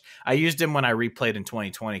much. I used him when I replayed in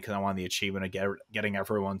 2020 because I wanted the achievement of getting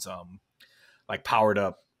everyone's like powered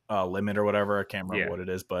up limit or whatever. I can't remember what it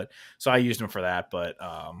is, but so I used him for that. But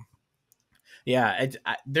yeah,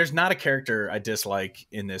 there's not a character I dislike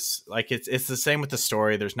in this. Like it's the same with the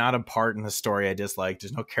story. There's not a part in the story I dislike.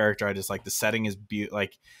 There's no character I dislike. The setting is beautiful.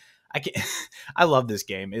 Like I love this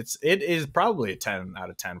game. It is probably a 10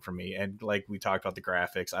 out of 10 for me. And like we talked about the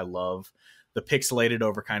graphics, I love the pixelated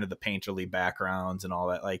over kind of the painterly backgrounds and all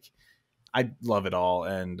that. Like I love it all.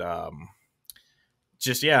 And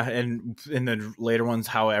just yeah, and in the later ones,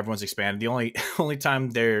 how everyone's expanded. The only time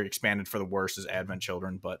they're expanded for the worst is Advent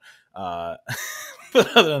Children, but but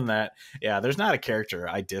other than that, yeah, there's not a character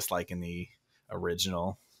I dislike in the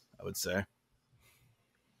original, I would say.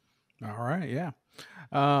 All right, yeah.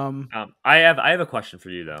 I have a question for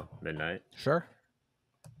you though, Midnight. Sure.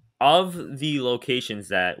 Of the locations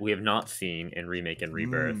that we have not seen in Remake and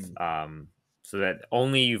Rebirth, so that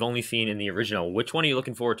you've only seen in the original, which one are you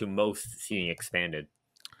looking forward to most seeing expanded?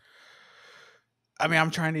 I mean,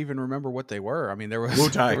 I'm trying to even remember what they were. I mean, there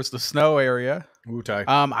was the snow area. Wutai.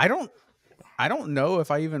 I don't know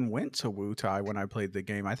if I even went to Wutai when I played the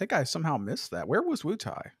game. I think I somehow missed that. Where was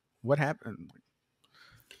Wutai? What happened?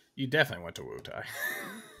 You definitely went to Wutai.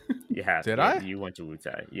 Yeah. Did I? You went to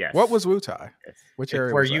Wutai. Yes. What was Wutai? Yes. Which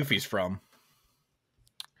area? Where Yuffie's from.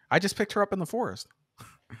 I just picked her up in the forest.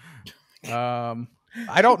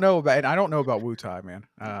 I don't know about Wutai, man.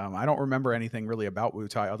 I don't remember anything really about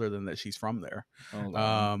Wutai other than that she's from there.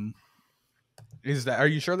 Are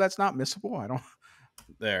you sure that's not missable? I don't.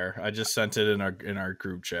 There, I just sent it in our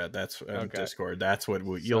group chat. That's Discord. That's what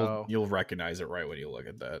you'll recognize it right when you look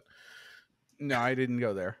at that. No, I didn't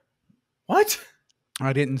go there. What?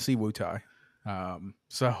 I didn't see Wutai.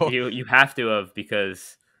 So you have to have,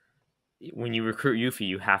 because when you recruit Yuffie,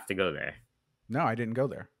 you have to go there. No, I didn't go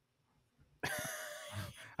there.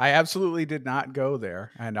 I absolutely did not go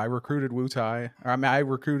there, and I recruited Wutai. I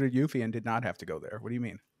recruited Yuffie and did not have to go there. What do you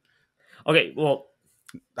mean? Okay, well,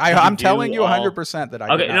 I'm telling you 100% that I.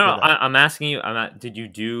 Okay, no, I'm asking you. Did you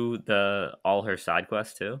do all her side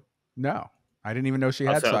quests too? No, I didn't even know she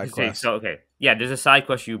had side quests. So okay, yeah, there's a side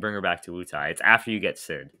quest you bring her back to Wutai. It's after you get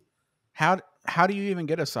Sid. How do you even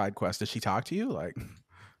get a side quest? Does she talk to you? Like,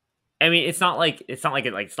 I mean, it's not like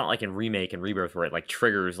in Remake and Rebirth where it like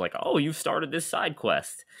triggers like, oh, you've started this side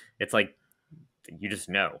quest. It's like you just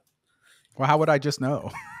know. Well, how would I just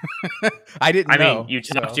know? I didn't know. I mean, you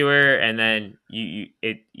talk to her, and then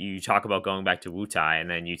you talk about going back to Wutai, and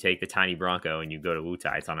then you take the tiny Bronco and you go to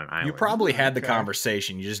Wutai. It's on an island. You probably had the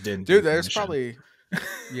conversation. You just didn't. Dude, there's probably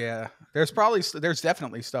there's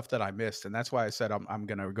definitely stuff that I missed, and that's why I said I'm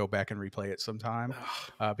gonna go back and replay it sometime,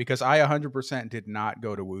 because I 100% did not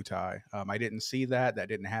go to Wutai. I didn't see that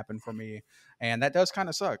didn't happen for me, and that does kind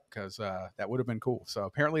of suck because that would have been cool. So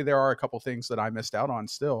apparently there are a couple things that I missed out on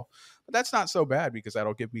still, but that's not so bad because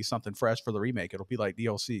that'll give me something fresh for the remake. It'll be like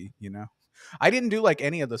DLC, you know. I didn't do like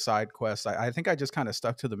any of the side quests. I think I just kind of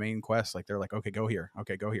stuck to the main quest. Like they're like, okay, go here.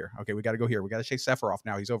 Okay, go here. Okay, we got to go here. We got to chase Sephiroth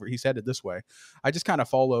now. He's headed this way. I just kind of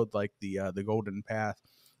followed like the golden path.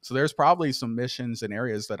 So there's probably some missions and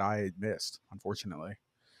areas that I missed, unfortunately.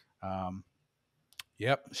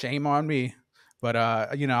 Yep, shame on me. But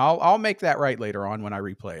I'll make that right later on when I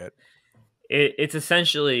replay it. It's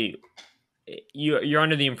essentially, you're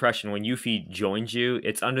under the impression when Yuffie joins you,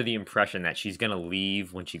 it's under the impression that she's gonna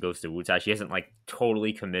leave when she goes to Wutai. She hasn't like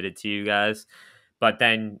totally committed to you guys, but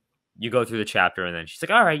then you go through the chapter and then she's like,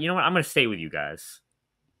 all right, you know what, I'm gonna stay with you guys.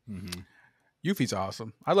 Mm-hmm. Yuffie's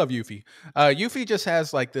awesome. I love Yuffie. Yuffie just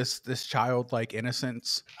has like this childlike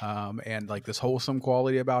innocence and like this wholesome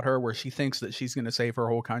quality about her where she thinks that she's going to save her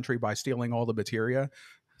whole country by stealing all the materia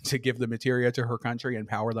to give the materia to her country and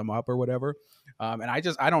power them up or whatever. And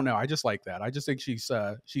I don't know. I just like that. I just think she's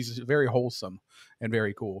very wholesome and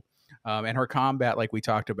very cool. And her combat, like we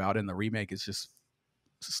talked about in the remake, is just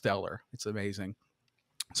stellar. It's amazing.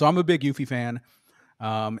 So I'm a big Yuffie fan.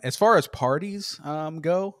 As far as parties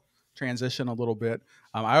go, transition a little bit.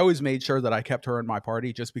 I always made sure that I kept her in my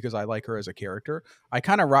party just because I like her as a character. I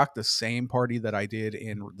kind of rocked the same party that I did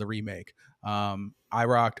in the remake. I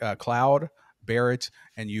rocked Cloud, Barrett,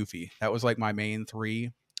 and Yuffie. That was like my main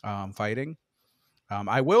three fighting.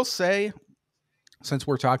 I will say, since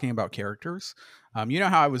we're talking about characters, you know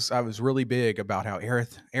how I was really big about how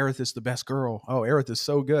Aerith is the best girl. Oh, Aerith is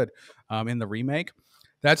so good in the remake.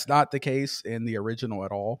 That's not the case in the original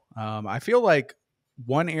at all. I feel like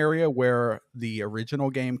one area where the original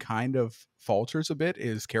game kind of falters a bit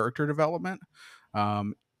is character development.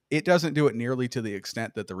 It doesn't do it nearly to the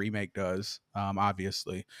extent that the remake does.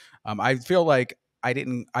 Obviously, I feel like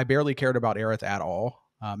I barely cared about Aerith at all.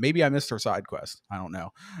 Maybe I missed her side quest. I don't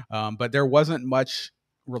know. But there wasn't much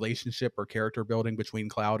relationship or character building between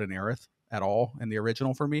Cloud and Aerith at all in the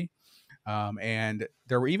original for me. And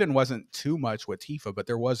there even wasn't too much with Tifa, but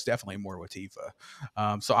there was definitely more with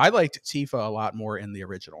Tifa. So I liked Tifa a lot more in the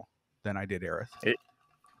original than I did Aerith.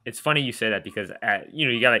 It's funny you say that because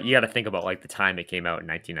you gotta think about like the time it came out in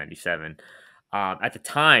 1997. At the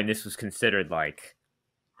time, this was considered like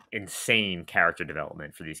insane character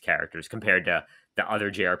development for these characters compared to the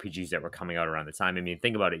other JRPGs that were coming out around the time. I mean,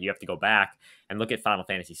 think about it. You have to go back and look at Final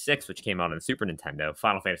Fantasy VI, which came out on the Super Nintendo,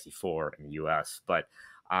 Final Fantasy IV in the US. But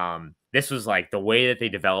this was like the way that they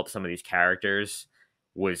developed some of these characters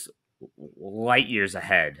was light years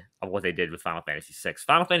ahead of what they did with Final Fantasy VI.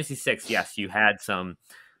 Final Fantasy VI, yes, you had some.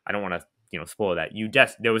 I don't want to spoil that.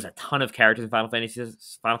 There was a ton of characters in Final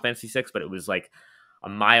Fantasy VI, but it was like a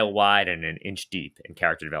mile wide and an inch deep in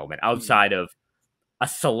character development outside of a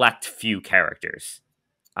select few characters.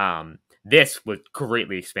 This was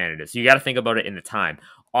greatly expanded. So you got to think about it in the time.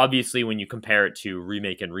 Obviously, when you compare it to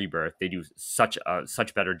Remake and Rebirth, they do such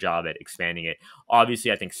better job at expanding it.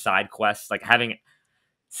 Obviously, I think side quests, like having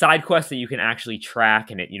side quests that you can actually track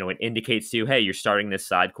and it indicates to you, hey, you're starting this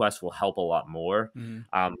side quest will help a lot more.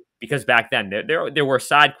 Mm-hmm. Because back then there were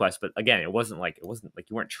side quests, but again, it wasn't like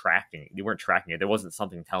you weren't tracking it. There wasn't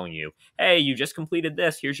something telling you, hey, you just completed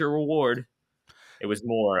this, here's your reward. It was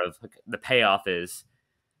more of the payoff is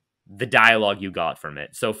the dialogue you got from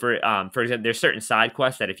it. So for example, there's certain side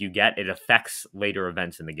quests that if you get, it affects later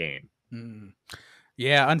events in the game. Mm.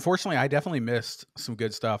 Yeah, unfortunately, I definitely missed some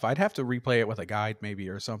good stuff. I'd have to replay it with a guide maybe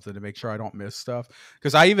or something to make sure I don't miss stuff.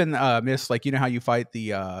 Because I even missed, like, you know how you fight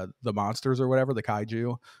the monsters or whatever, the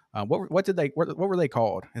kaiju. What were they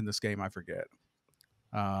called in this game? I forget.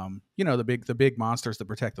 The big monsters that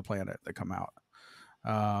protect the planet that come out.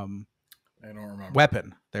 I don't remember.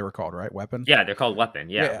 Weapon, they were called, right? Weapon? Yeah, they're called Weapon.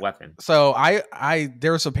 Yeah, Weapon. So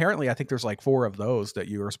there's apparently, I think there's like 4 of those that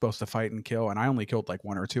you were supposed to fight and kill, and I only killed like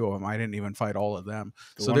 1 or 2 of them. I didn't even fight all of them.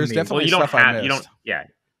 So there's definitely stuff I missed.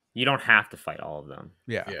 You don't have to fight all of them.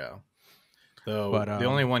 Yeah. Though the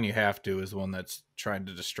only one you have to is the one that's trying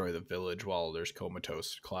to destroy the village while there's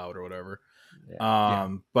comatose Cloud or whatever.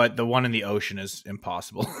 But the one in the ocean is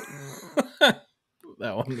impossible.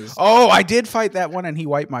 That one is. Oh, I did fight that one, and he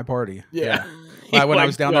wiped my party. Yeah. When I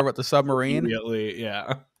was down there with the submarine.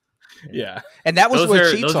 Yeah. And that was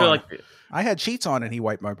with cheats on. I had cheats on, and he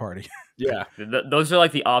wiped my party. Yeah. Those are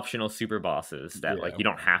like the optional super bosses that like you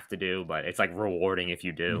don't have to do, but it's like rewarding if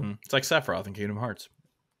you do. Mm-hmm. It's like Sephiroth in Kingdom Hearts.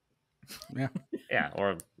 Yeah. Yeah.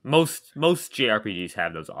 Or most JRPGs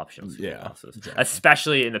have those optional super bosses, exactly.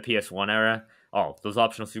 Especially in the PS1 era. Oh, those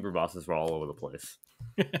optional super bosses were all over the place.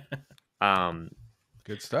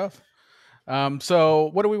 Good stuff. So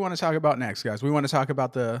what do we want to talk about next, guys? We want to talk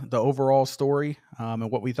about the overall story and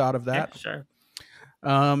what we thought of that. Yeah,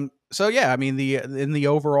 sure. So yeah, I mean in the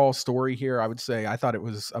overall story here, I would say I thought it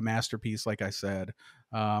was a masterpiece. Like I said,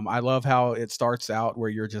 I love how it starts out where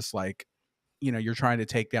you're just like, you're trying to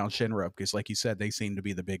take down Shinra because, like you said, they seem to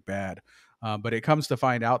be the big bad. But it comes to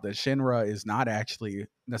find out that Shinra is not actually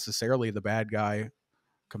necessarily the bad guy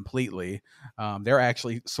completely. They're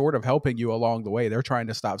actually sort of helping you along the way. They're trying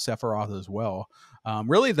to stop Sephiroth as well.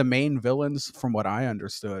 Really, the main villains, from what I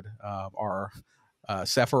understood, are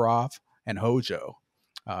Sephiroth and Hojo.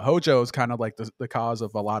 Hojo is kind of like the cause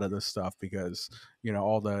of a lot of this stuff because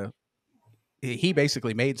he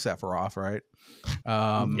basically made Sephiroth, right?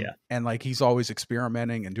 And like he's always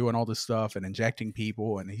experimenting and doing all this stuff and injecting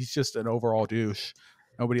people, and he's just an overall douche.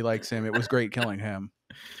 Nobody likes him. It was great killing him.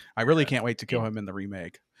 I really can't wait to kill him in the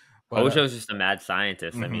remake. Hojo's just a mad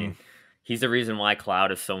scientist. Mm-hmm. I mean, he's the reason why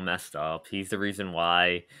Cloud is so messed up. He's the reason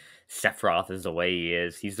why Sephiroth is the way he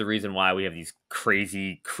is. He's the reason why we have these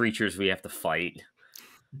crazy creatures we have to fight.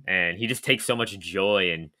 And he just takes so much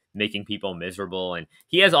joy in making people miserable. And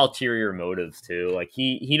he has ulterior motives too. Like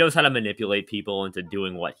he knows how to manipulate people into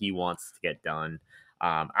doing what he wants to get done.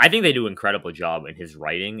 I think they do an incredible job in his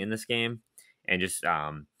writing in this game, and just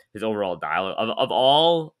his overall dialogue of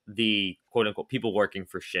all the quote unquote people working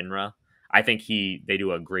for Shinra. I think they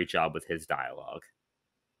do a great job with his dialogue.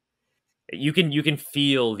 You can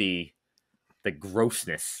feel the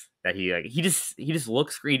grossness that he just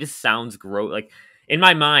looks great. He just sounds gross. Like in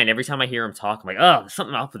my mind, every time I hear him talk, I'm like, oh, there's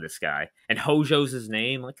something up with this guy. And Hojo's his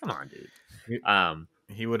name. Like, come on, dude.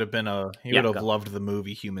 He would have been would have loved the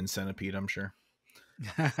movie Human Centipede, I'm sure.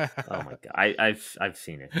 Oh my god, I've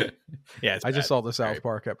seen it. Yeah, I just saw the South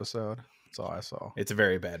Park episode. That's all I saw. It's a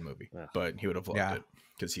very bad movie, but he would have loved it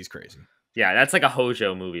because he's crazy. Yeah, that's like a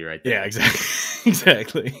Hojo movie right there. Yeah, exactly.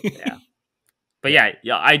 Exactly. Yeah. But yeah,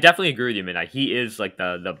 I definitely agree with you, Midnight. He is like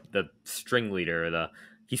the string leader.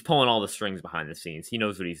 He's pulling all the strings behind the scenes. He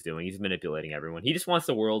knows what he's doing. He's manipulating everyone. He just wants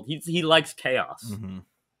the world. He likes chaos. Mm-hmm.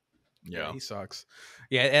 Yeah, he sucks.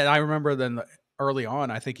 Yeah, and I remember then early on,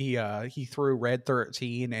 I think he threw Red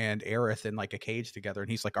 13 and Aerith in like a cage together, and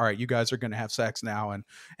he's like, "All right, you guys are gonna have sex now and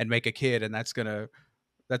make a kid, and that's gonna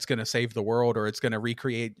save the world, or it's gonna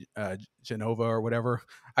recreate Genova or whatever."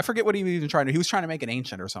 I forget what he was even trying to. He was trying to make an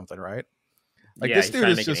ancient or something, right? Like, this dude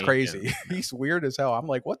is just crazy. He's weird as hell. I'm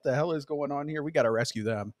like, what the hell is going on here? We got to rescue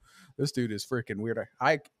them. This dude is freaking weird.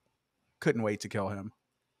 I couldn't wait to kill him.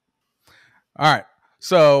 All right.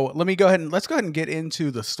 So let's go ahead and get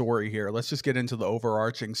into the story here. Let's just get into the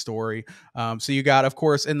overarching story. So you got, of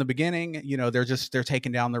course, in the beginning, they're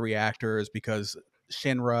taking down the reactors because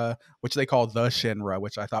Shinra, which they call the Shinra,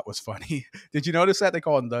 which I thought was funny. Did you notice that they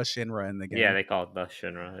call him the Shinra in the game? Yeah, they call it the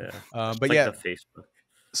Shinra. Yeah, but like yeah, the Facebook.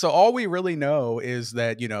 So all we really know is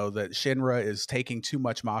that, that Shinra is taking too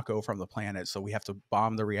much Mako from the planet. So we have to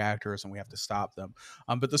bomb the reactors and we have to stop them.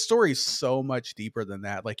 But the story is so much deeper than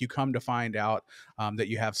that. Like, you come to find out that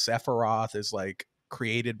you have Sephiroth is like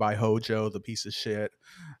created by Hojo, the piece of shit.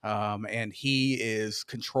 And he is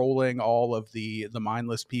controlling all of the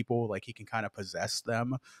mindless people. Like, he can kind of possess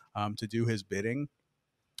them to do his bidding.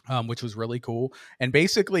 Which was really cool. And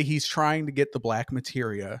basically he's trying to get the black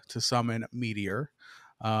materia to summon Meteor.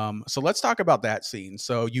 So let's talk about that scene.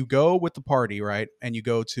 So you go with the party, right? And you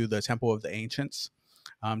go to the Temple of the Ancients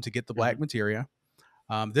to get the black materia.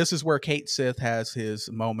 This is where Kate Sith has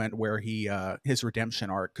his moment where his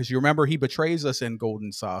redemption arc. Because you remember, he betrays us in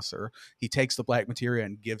Golden Saucer. He takes the black materia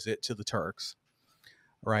and gives it to the Turks.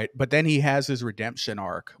 Right. But then he has his redemption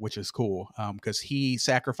arc, which is cool. Because he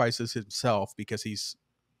sacrifices himself because he's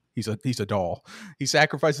a doll. He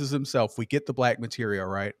sacrifices himself. We get the black materia,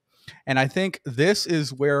 right? And I think this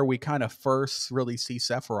is where we kind of first really see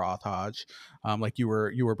Sephiroth, Hodge, like you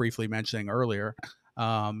were briefly mentioning earlier,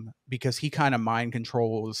 because he kind of mind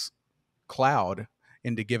controls Cloud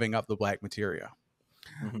into giving up the black materia.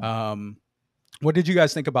 Mm-hmm. What did you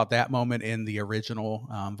guys think about that moment in the original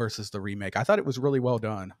versus the remake? I thought it was really well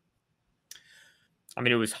done. I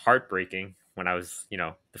mean, it was heartbreaking when I was,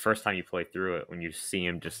 the first time you play through it, when you see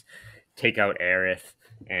him just take out Aerith.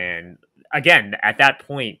 And again, at that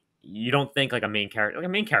point, you don't think like a main character. Like, a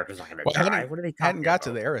main character's not going to die. What are they talking hadn't got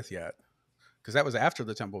about? to the Aerith yet, because that was after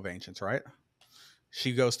the Temple of Ancients, right?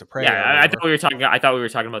 She goes to pray. Yeah, I thought we were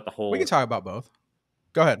talking about the whole. We can talk about both.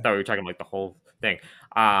 Go ahead. I thought we were talking about the whole thing.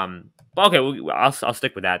 But okay, I'll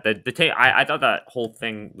stick with that. I thought that whole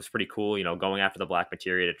thing was pretty cool. Going after the black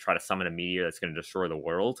materia to try to summon a meteor that's going to destroy the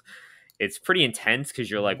world. It's pretty intense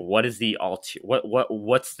because you're like, what is the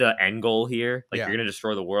what's the end goal here? Like, you're going to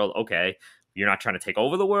destroy the world. Okay. You're not trying to take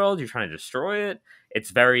over the world. You're trying to destroy it. It's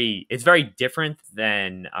very different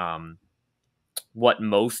than what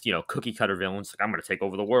most, cookie cutter villains, like, I'm going to take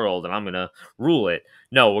over the world and I'm going to rule it.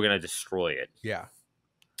 No, we're going to destroy it. Yeah.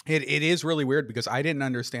 It is really weird because I didn't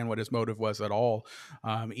understand what his motive was at all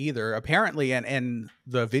either. Apparently, and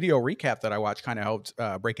the video recap that I watched kind of helped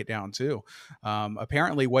break it down too.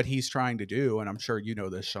 Apparently what he's trying to do, and I'm sure you know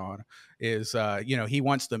this, Sean, is, he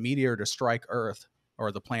wants the meteor to strike Earth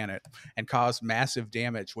or the planet and cause massive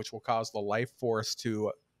damage, which will cause the life force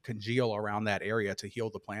to congeal around that area to heal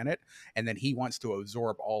the planet. And then he wants to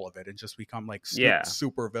absorb all of it and just become like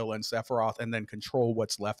super villain Sephiroth and then control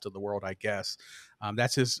what's left of the world, I guess.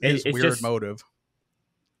 That's his weird motive.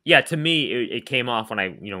 Yeah, to me, it came off when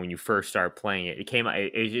when you first started playing it.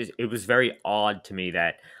 It was very odd to me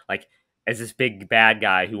that, like, as this big bad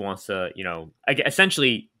guy who wants to,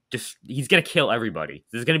 essentially just, he's gonna kill everybody.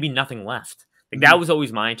 There's gonna be nothing left. Like, that was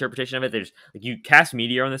always my interpretation of it. There's, like, you cast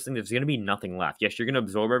meteor on this thing, there's gonna be nothing left. Yes, you're gonna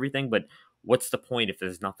absorb everything, but what's the point if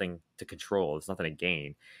there's nothing to control? There's nothing to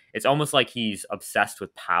gain. It's almost like he's obsessed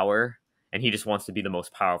with power, and he just wants to be the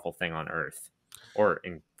most powerful thing on Earth or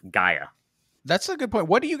in Gaia. That's a good point.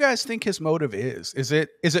 What do you guys think his motive is? Is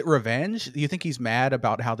it revenge? Do you think he's mad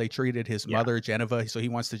about how they treated his Yeah. mother, Geneva? So he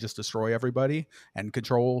wants to just destroy everybody and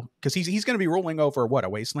control, because he's going to be ruling over what, a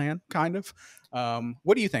wasteland, kind of.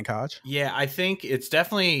 What do you think, Hodge? Yeah, I think it's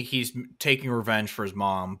definitely he's taking revenge for his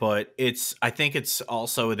mom, but I think it's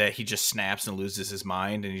also that he just snaps and loses his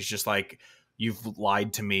mind, and he's just like, "You've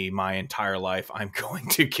lied to me my entire life. I'm going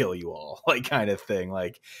to kill you all," like kind of thing.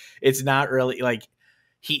 Like, it's not really like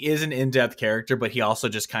he is an in-depth character, but he also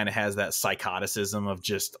just kind of has that psychoticism of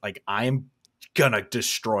just like, I'm gonna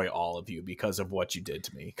destroy all of you because of what you did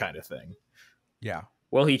to me, kind of thing. Yeah.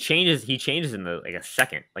 Well, he changes in the like a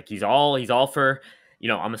second. Like he's all for,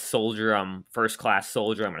 I'm a soldier, I'm first class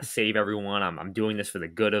soldier, I'm gonna save everyone, I'm doing this for the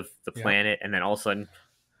good of the planet, and then all of a sudden,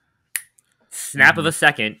 snap of a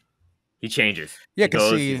second, he changes. Yeah,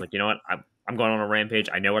 he's like, you know what? I'm going on a rampage.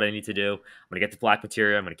 I know what I need to do. I'm gonna get the black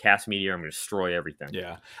materia. I'm gonna cast meteor. I'm gonna destroy everything.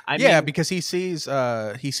 Yeah, because he sees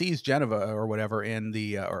Geneva or whatever in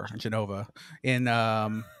the or Genova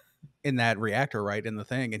in that reactor, right, in the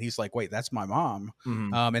thing, and he's like, wait, that's my mom.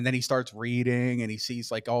 And then he starts reading and he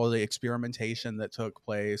sees like all the experimentation that took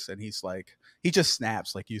place, and he's like, he just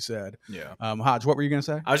snaps, like you said. Yeah. Hodge, what were you gonna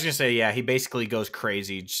say? I was gonna say, yeah, he basically goes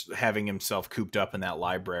crazy, just having himself cooped up in that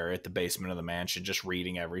library at the basement of the mansion, just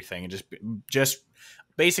reading everything, and just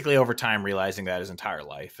basically over time realizing that his entire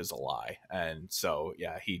life is a lie. And so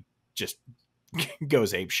yeah, he just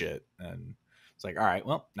goes ape shit, and it's like, all right,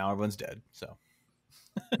 well, now everyone's dead. So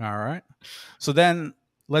all right, so then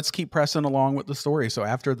let's keep pressing along with the story. So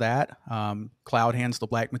after that, Cloud hands the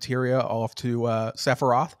black materia off to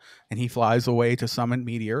Sephiroth, and he flies away to summon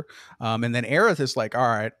Meteor. And then Aerith is like, all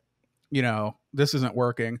right, this isn't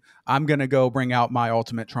working. I'm going to go bring out my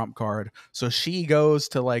ultimate trump card. So she goes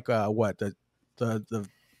to like, the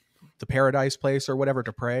paradise place or whatever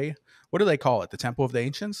to pray. What do they call it? The Temple of the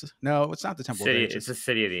Ancients? No, it's not the Temple of the Ancients. It's the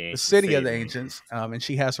City of the Ancients. The City of the Ancients. And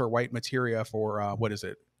she has her white materia for, what is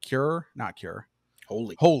it? Cure? Not cure.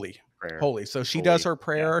 Holy. Prayer. Holy. So she does her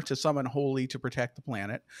prayer to summon Holy to protect the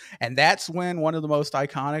planet. And that's when one of the most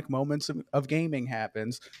iconic moments of gaming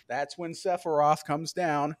happens. That's when Sephiroth comes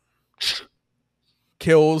down,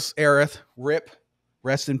 kills Aerith, rip.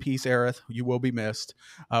 Rest in peace, Aerith. You will be missed.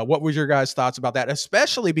 What was your guys' thoughts about that?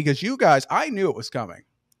 Especially because you guys, I knew it was coming.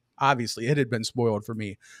 Obviously, it had been spoiled for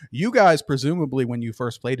me. You guys, presumably, when you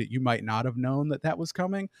first played it, you might not have known that was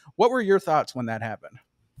coming. What were your thoughts when that happened?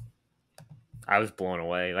 I was blown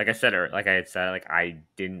away. Like I said, I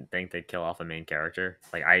didn't think they'd kill off a main character.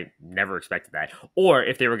 Like, I never expected that. Or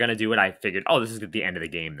if they were going to do it, I figured, oh, this is the end of the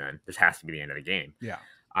game then. This has to be the end of the game. Yeah.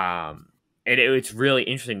 And it's really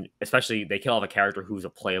interesting, especially they kill off a character who's a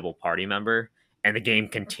playable party member, and the game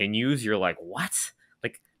continues. You're like, what?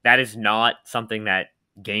 Like, that is not something that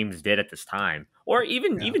games did at this time. Or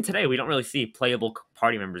even today, we don't really see playable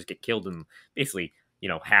party members get killed in basically,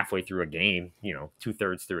 halfway through a game,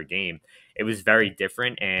 2/3 through a game. It was very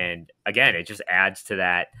different. And again, it just adds to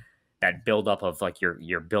that buildup of like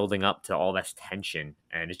you're building up to all this tension,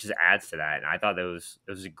 and it just adds to that. And I thought it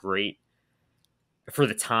was a great, for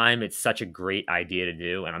the time, it's such a great idea to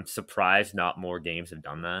do. And I'm surprised not more games have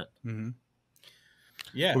done that. Mm-hmm.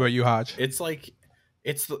 Yeah. What about you, Hodge? It's like,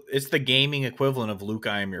 it's the gaming equivalent of Luke,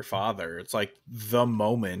 I am your father. It's like the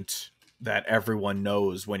moment that everyone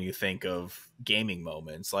knows when you think of gaming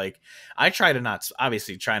moments. Like, I try not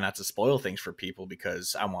to spoil things for people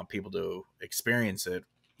because I want people to experience it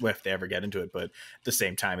if they ever get into it. But at the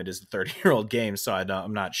same time, it is a 30-year-old game, so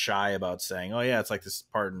I'm not shy about saying, oh yeah, it's like this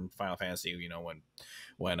part in Final Fantasy,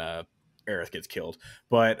 when Aerith gets killed.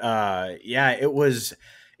 But yeah,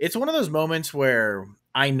 it's one of those moments where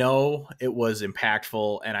I know it was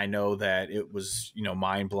impactful, and I know that it was,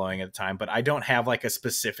 mind-blowing at the time, but I don't have like a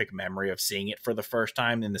specific memory of seeing it for the first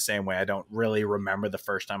time in the same way I don't really remember the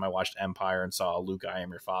first time I watched Empire and saw Luke, I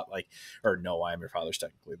am your father, or no, I am your father's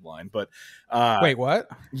technically the line, but wait, what?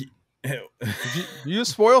 Did you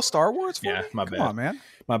just spoil Star Wars for me? My bad. Come on, man.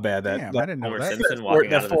 My bad. I didn't know that. Simpson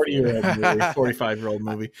walking out of the 40-year-old movie, 45-year-old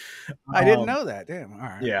movie. I didn't know that. Damn. All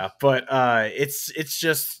right. Yeah, but it's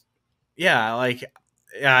just, yeah, like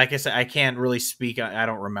I guess I can't really speak. I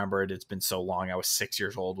don't remember it. It's been so long. I was 6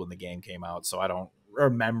 years old when the game came out, so I don't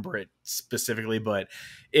remember it specifically, but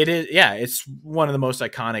it is, yeah, it's one of the most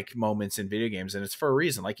iconic moments in video games, and it's for a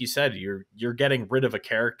reason. Like you said, you're getting rid of a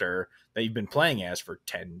character that you've been playing as for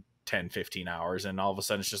 10 10, 15 hours, and all of a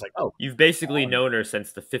sudden it's just like, oh, You've basically known her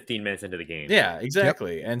since the 15 minutes into the game. yeah,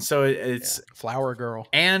 exactly. And so it's Flower Girl.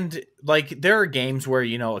 And like there are games where,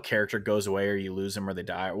 you know, a character goes away or you lose them or they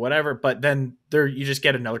die or whatever, but then there you just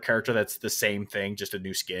get another character that's the same thing, just a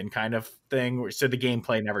new skin kind of thing. So the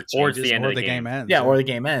gameplay never changes. Or it's the end of the game ends. Yeah, or the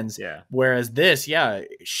game ends. Yeah. Whereas this, yeah,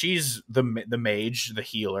 she's the mage, the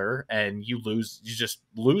healer, and you just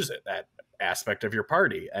lose it, that aspect of your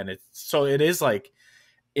party. And it is like,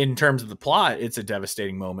 in terms of the plot, it's a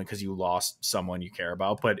devastating moment because you lost someone you care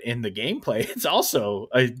about. But in the gameplay, it's also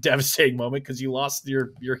a devastating moment because you lost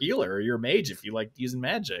your healer or your mage if you like using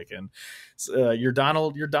magic, and you're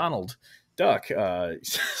Donald Duck. So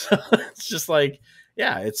it's just like,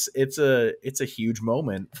 yeah, it's a huge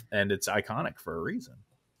moment, and it's iconic for a reason.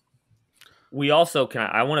 We also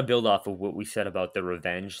I want to build off of what we said about the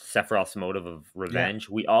revenge, Sephiroth's motive of revenge.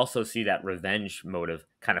 Yeah. We also see that revenge motive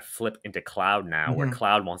kind of flip into Cloud now, where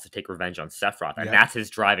Cloud wants to take revenge on Sephiroth, and that's his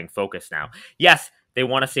driving focus now. Yes, they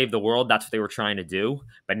want to save the world. That's what they were trying to do.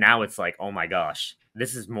 But now it's like, oh my gosh,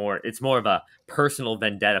 it's more of a personal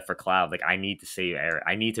vendetta for Cloud. Like, I need to save Aerith.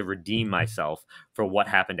 I need to redeem myself for what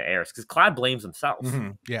happened to Aerith, because Cloud blames himself.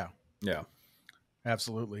 Yeah.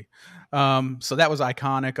 Absolutely. So that was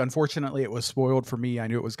iconic. Unfortunately, it was spoiled for me. I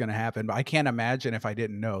knew it was going to happen, but I can't imagine if I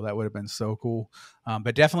didn't know. That would have been so cool.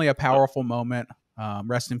 But definitely a powerful moment.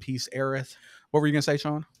 Rest in peace, Aerith. What were you going to say,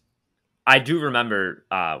 Sean? I do remember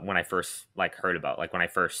when I first heard about, when I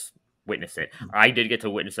first witnessed it. I did get to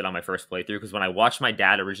witness it on my first playthrough, because when I watched my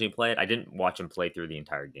dad originally play it, I didn't watch him play through the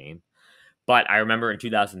entire game. But I remember in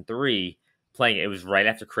 2003 playing it. It was right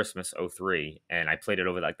after Christmas 03, and I played it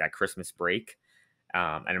over that Christmas break.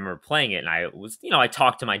 And I remember playing it, and I was, I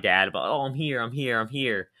talked to my dad about, oh, I'm here.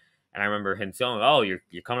 And I remember him saying, oh, you're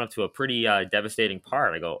coming up to a pretty devastating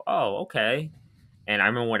part. I go, oh, okay. And I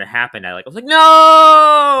remember when it happened, I was like,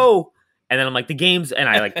 no! And then I'm like, the game's, and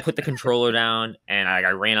I put the controller down, and I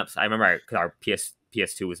ran up. I remember because our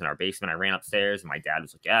PS2 was in our basement. I ran upstairs, and my dad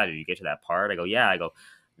was like, yeah, did you get to that part? I go, yeah. I go,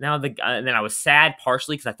 now and then I was sad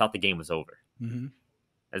partially because I thought the game was over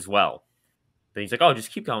as well. Then he's like, oh,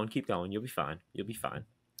 just keep going. You'll be fine.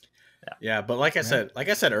 Yeah, but like I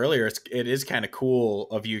said earlier, it is kind of cool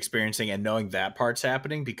of you experiencing and knowing that part's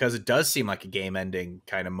happening, because it does seem like a game-ending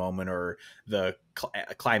kind of moment, or the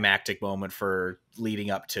climactic moment for leading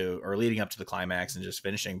up to the climax and just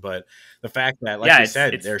finishing. But the fact that, like you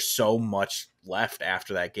said, there's so much left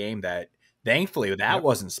after that game that thankfully that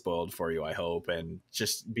wasn't spoiled for you, I hope, and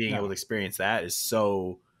just being able to experience that is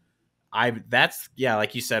so.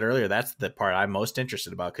 Like you said earlier, that's the part I'm most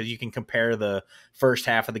interested about, because you can compare the first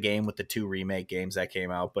half of the game with the 2 remake games that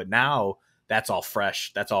came out, but now that's all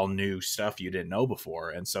fresh, that's all new stuff you didn't know before,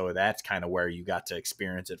 and so that's kind of where you got to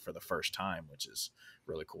experience it for the first time, which is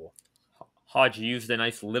really cool. Hodge used a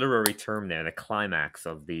nice literary term there, the climax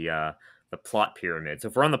of the plot pyramid. So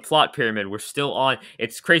if we're on the plot pyramid, we're still on.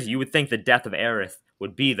 It's crazy. You would think the death of Aerith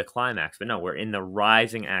would be the climax, but no, we're in the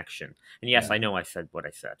rising action. And yes, I know I said what I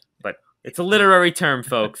said, but it's a literary term,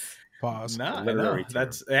 folks. Pause. No,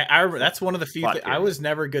 that's one of the few. I was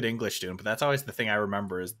never a good English student, but that's always the thing I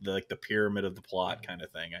remember is the pyramid of the plot kind of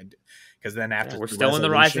thing. Because then after we're still in the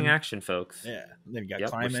rising action, folks. Yeah, then you got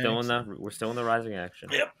climax. We're still in the rising action.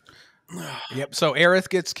 Yep. So Aerith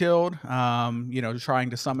gets killed, trying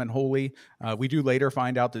to summon Holy. We do later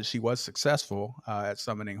find out that she was successful at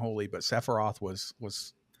summoning Holy, but Sephiroth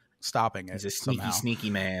was stopping it. He's a sneaky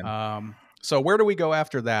man. So where do we go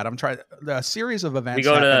after that? I'm trying. The series of events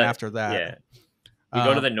happen after that. Yeah. We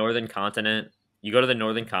go to the northern continent. You go to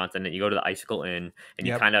the Icicle Inn,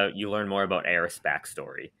 and you learn more about Aerith's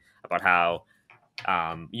backstory, about how.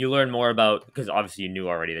 You learn more about, because obviously you knew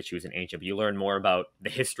already that she was an ancient, but you learn more about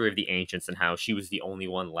the history of the ancients and how she was the only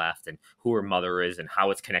one left, and who her mother is, and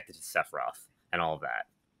how it's connected to Sephiroth and all of that.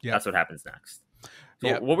 Yep. That's what happens next.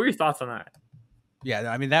 So what were your thoughts on that?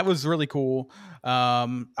 Yeah, I mean, that was really cool.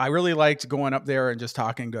 I really liked going up there and just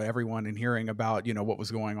talking to everyone and hearing about, what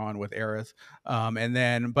was going on with Aerith.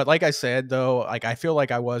 But like I said, though, I feel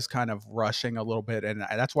like I was kind of rushing a little bit, and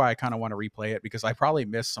that's why I kind of want to replay it, because I probably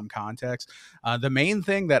missed some context. The main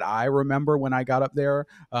thing that I remember when I got up there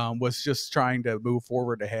was just trying to move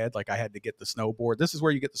forward ahead. Like, I had to get the snowboard. This is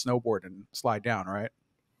where you get the snowboard and slide down, right?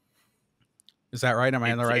 Is that right? Am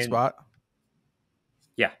I in the right spot?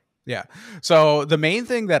 Yeah. So the main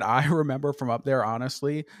thing that I remember from up there,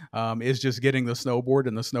 honestly, is just getting the snowboard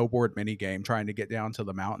and the snowboard mini game, trying to get down to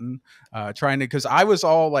the mountain, because I was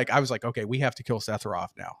like, okay, we have to kill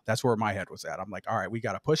Sephiroth now. That's where my head was at. I'm like, all right, we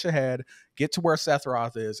got to push ahead, get to where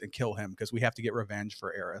Sephiroth is and kill him, because we have to get revenge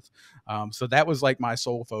for Aerith. So that was like my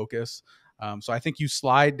sole focus. So I think you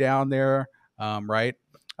slide down there, right?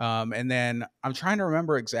 And then I'm trying to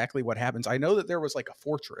remember exactly what happens. I know that there was like a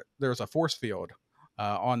fortress. There's a force field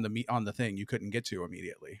on the thing you couldn't get to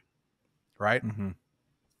immediately, right? Mm-hmm.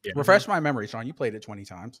 Yeah. Refresh my memory, Sean. You played it 20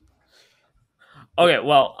 times. Okay,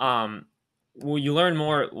 well, you learn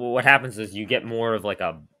more. What happens is you get more of like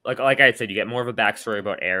like I said, you get more of a backstory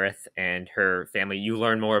about Aerith and her family. You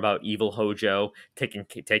learn more about evil Hojo taking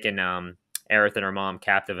Aerith and her mom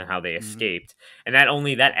captive and how they escaped, and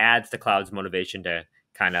that adds to Cloud's motivation to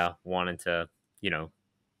kind of wanting to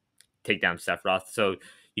take down Sephiroth. So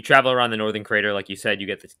you travel around the northern crater, like you said. You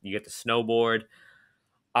get the snowboard.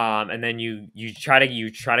 And then you try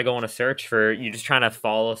to go on a search for, you're just trying to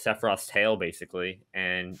follow Sephiroth's tail basically,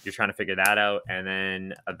 and you're trying to figure that out. And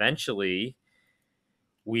then eventually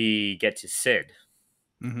we get to Cid,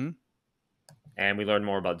 and we learn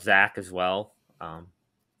more about Zack as well.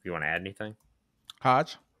 If you want to add anything,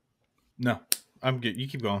 Hodge? No, I'm good. You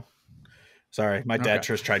keep going. Sorry, my dad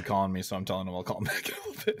just tried calling me, so I'm telling him I'll call him back in a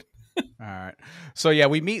little bit. All right. So yeah,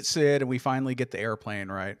 we meet Cid and we finally get the airplane,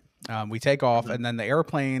 right? We take off, and then the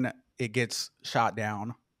airplane, it gets shot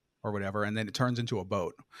down or whatever, and then it turns into a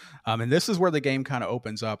boat. And this is where the game kind of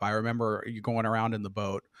opens up. I remember you going around in the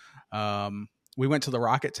boat. We went to the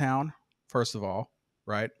rocket town, first of all,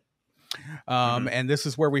 right? And this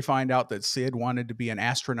is where we find out that Cid wanted to be an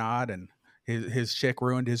astronaut, and his chick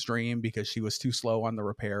ruined his dream because she was too slow on the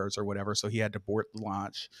repairs or whatever, so he had to abort the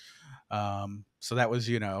launch. So that was,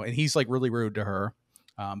 and he's like really rude to her.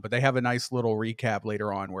 But they have a nice little recap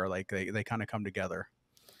later on where like they kind of come together.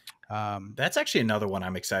 That's actually another one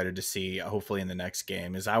I'm excited to see, hopefully in the next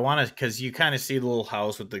game, is I want to, because you kind of see the little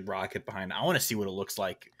house with the rocket behind. I want to see what it looks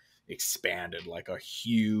like expanded, like a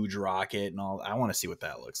huge rocket and all. I want to see what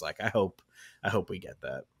that looks like. I hope we get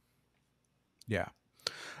that. Yeah.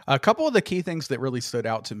 A couple of the key things that really stood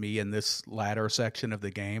out to me in this latter section of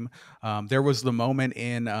the game, there was the moment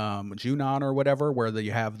in Junon or whatever where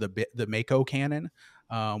you have the Mako cannon,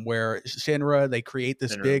 where Shinra, they create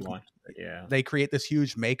this they create this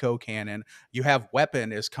huge Mako cannon. You have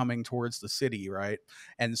Weapon is coming towards the city, right?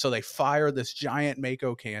 And so they fire this giant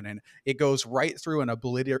Mako cannon. It goes right through and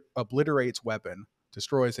obliterates Weapon,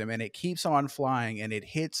 destroys him, and it keeps on flying, and it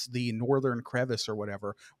hits the northern crevice or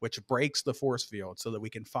whatever, which breaks the force field so that we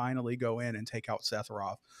can finally go in and take out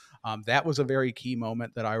Sephiroth. That was a very key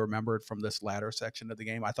moment that I remembered from this latter section of the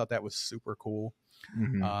game. I thought that was super cool.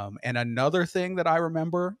 And another thing that I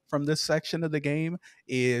remember from this section of the game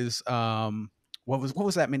is what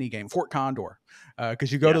was that mini game? Fort Condor.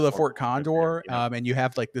 Because you go to the Fort Condor, and you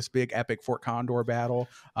have like this big epic Fort Condor battle,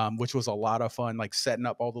 which was a lot of fun, like setting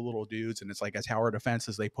up all the little dudes, and it's like a tower defense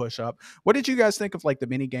as they push up. What did you guys think of like the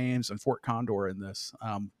mini games and Fort Condor in this?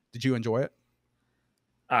 Did you enjoy it?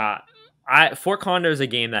 Fort Condor is a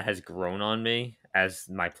game that has grown on me as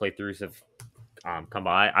my playthroughs have come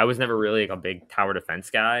by. I was never really like a big tower defense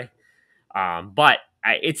guy, but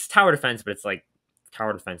it's tower defense, but it's like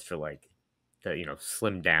tower defense for like the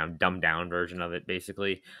slimmed down, dumbed down version of it.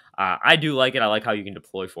 Basically, I do like it. I like how you can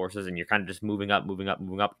deploy forces and you're kind of just moving up,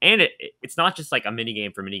 and it's not just like a mini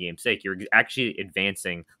game for mini game's sake. You're actually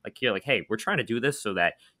advancing. Like you're like, hey, we're trying to do this so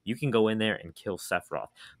that you can go in there and kill Sephiroth.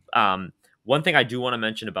 One thing I do want to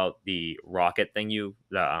mention about the rocket thing,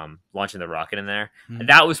 launching the rocket in there,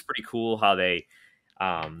 that was pretty cool. How they,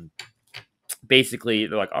 basically,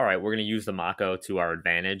 they're like, all right, we're going to use the Mako to our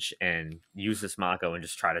advantage and use this Mako and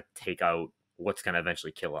just try to take out what's going to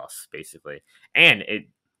eventually kill us, basically. And it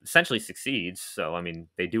essentially succeeds. So, I mean,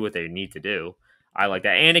 they do what they need to do. I like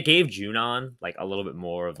that. And it gave Junon like a little bit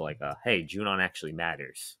more of like hey, Junon actually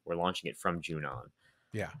matters. We're launching it from Junon.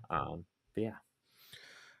 Yeah. But yeah.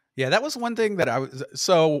 Yeah, that was one thing that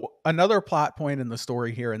so another plot point in the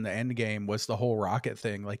story here in the end game was the whole rocket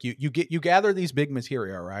thing. Like you gather these big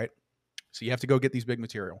materia, right? So you have to go get these big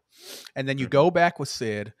material. And then you go back with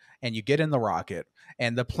Cid and you get in the rocket.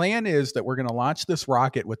 And the plan is that we're going to launch this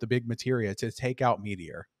rocket with the big materia to take out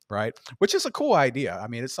Meteor, right? Which is a cool idea. I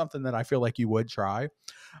mean, it's something that I feel like you would try.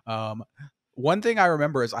 One thing I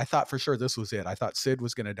remember is I thought for sure this was it. I thought Cid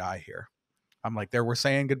was going to die here. I'm like, they were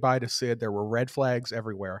saying goodbye to Cid. There were red flags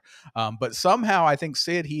everywhere. But somehow I think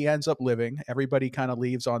Cid, he ends up living. Everybody kind of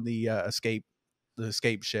leaves on the escape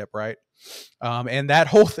ship, right? And that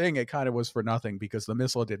whole thing, it kind of was for nothing because the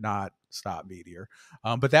missile did not stop Meteor.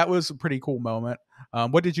 But that was a pretty cool moment.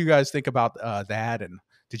 What did you guys think about that? And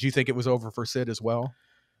did you think it was over for Cid as well?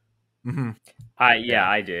 Yeah,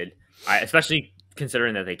 I did. Especially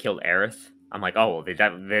considering that they killed Aerith. I'm like, oh, well,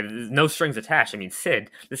 there's no strings attached. I mean,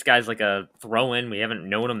 Cid, this guy's like a throw-in. We haven't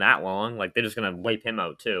known him that long. Like, they're just going to wipe him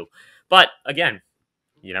out, too. But, again,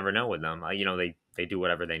 you never know with them. They do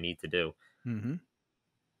whatever they need to do.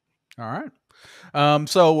 All right.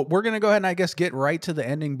 So we're gonna go ahead and I guess get right to the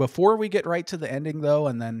ending. Before we get right to the ending, though,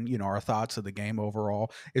 and then our thoughts of the game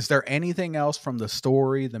overall. Is there anything else from the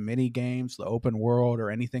story, the mini games, the open world, or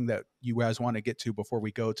anything that you guys want to get to before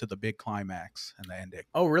we go to the big climax and the ending?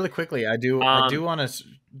 Oh, really quickly, I do want to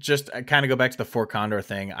just kind of go back to the Fort Condor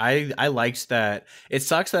thing. I liked that. It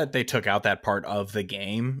sucks that they took out that part of the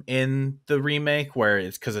game in the remake where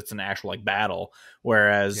it's because it's an actual like battle,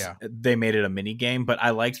 whereas they made it a mini game. But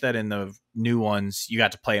I liked that in the new ones you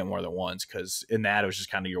got to play it more than once, because in that it was just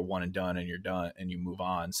kind of your one and done and you're done and you move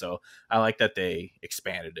on. So I like that they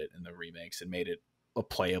expanded it in the remakes and made it a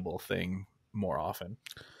playable thing more often.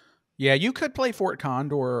 Yeah, you could play Fort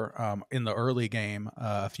Condor in the early game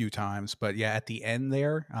a few times, but yeah, at the end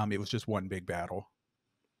there, it was just one big battle,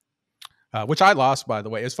 which I lost, by the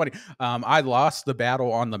way. It's funny. I lost the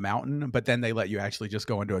battle on the mountain, but then they let you actually just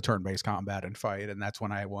go into a turn-based combat and fight, and that's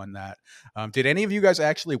when I won that. Did any of you guys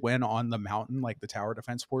actually win on the mountain, like the tower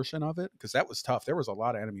defense portion of it? Because that was tough. There was a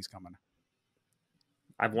lot of enemies coming.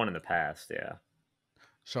 I've won in the past, yeah.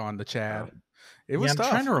 Sean the Chad. It was I'm tough.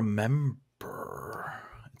 trying to remember.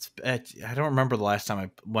 I don't remember the last time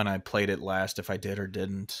when I played it last, if I did or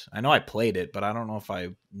didn't. I know I played it, but I don't know if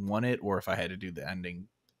I won it or if I had to do the ending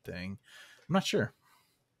thing. I'm not sure.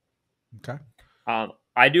 Okay.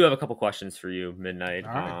 I do have a couple questions for you, Midnight.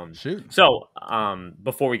 All right. Shoot. So,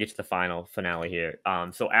 before we get to the finale here,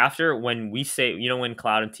 so after when we say, when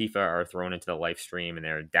Cloud and Tifa are thrown into the life stream and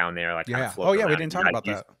they're down there, like kind of Oh yeah, around, we didn't talk about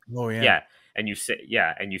that. Oh yeah. Yeah, and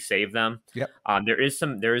you save them. Yep. There is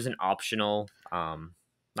an optional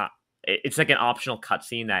it's like an optional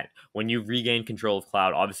cutscene that when you regain control of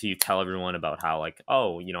Cloud, obviously you tell everyone about how like,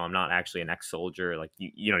 oh, I'm not actually an ex-soldier. Like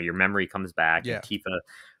your memory comes back and Tifa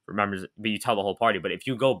remembers, but you tell the whole party. But if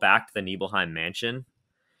you go back to the Nibelheim mansion,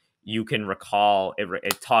 you can recall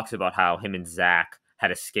it talks about how him and Zack had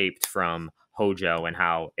escaped from Hojo and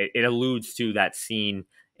how it alludes to that scene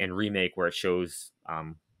in Remake where it shows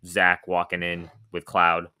Zack walking in with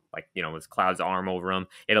Cloud, like, with Cloud's arm over him.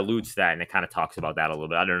 It alludes to that, and it kind of talks about that a little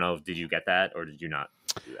bit. I don't know, did you get that or did you not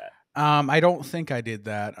do that? I don't think I did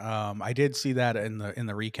that. I did see that in the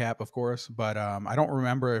recap, of course, but I don't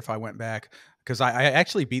remember if I went back, because I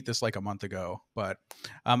actually beat this like a month ago. But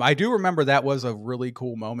I do remember that was a really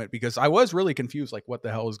cool moment, because I was really confused, like what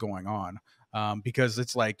the hell is going on? Because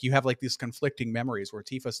it's like you have like these conflicting memories where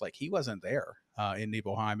Tifa's like, he wasn't there in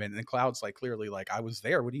Nibelheim, and Cloud's like, clearly like, I was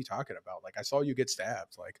there. What are you talking about? Like, I saw you get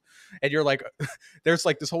stabbed. Like, and you're like, there's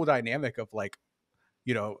like this whole dynamic of like,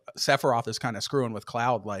 Sephiroth is kind of screwing with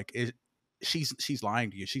Cloud, like she's lying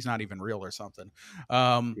to you, she's not even real or something.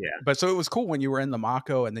 But so it was cool when you were in the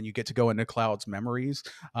Mako and then you get to go into Cloud's memories,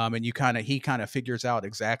 and he kind of figures out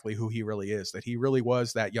exactly who he really is, that he really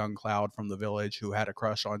was that young Cloud from the village who had a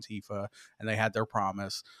crush on Tifa and they had their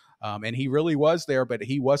promise. And he really was there, but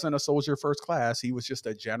he wasn't a soldier first class. He was just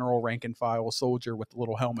a general rank and file soldier with the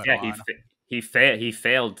little helmet on. He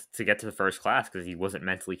failed to get to the first class because he wasn't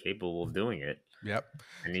mentally capable of doing it. Yep.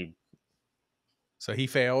 And so he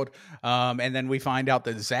failed. And then we find out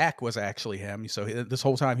that Zack was actually him. So this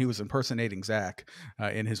whole time he was impersonating Zack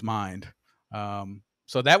in his mind.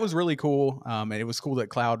 So that was really cool. And it was cool that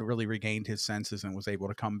Cloud really regained his senses and was able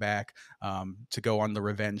to come back to go on the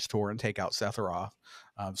revenge tour and take out Sephiroth.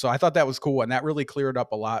 So I thought that was cool. And that really cleared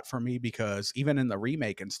up a lot for me, because even in the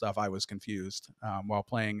remake and stuff, I was confused while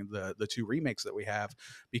playing the two remakes that we have,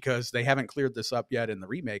 because they haven't cleared this up yet in the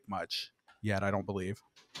remake much yet, I don't believe.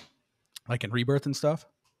 Like in Rebirth and stuff?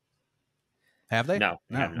 Have they? No.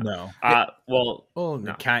 No.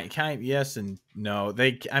 No. Kind yes and no.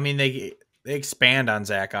 They expand on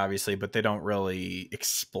Zack, obviously, but they don't really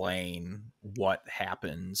explain what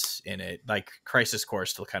happens in it. Like Crisis Core is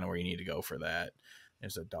still kind of where you need to go for that.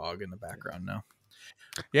 There's a dog in the background now.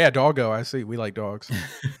 Yeah, doggo. I see. We like dogs.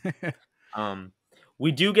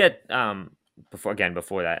 We do get before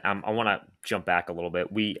that. I want to jump back a little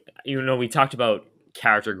bit. We talked about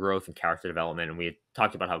character growth and character development, and we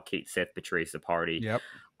talked about how Kate Sith betrays the party. Yep.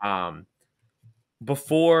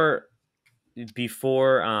 Before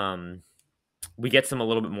we get a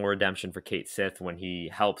little bit more redemption for Kate Sith when he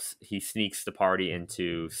sneaks the party in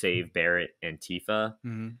to save Barrett and Tifa.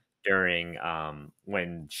 Mm-hmm. During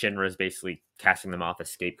when Shinra is basically casting them off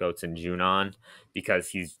as scapegoats in Junon, because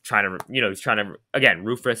he's trying to again,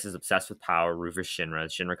 Rufus is obsessed with power. Rufus Shinra,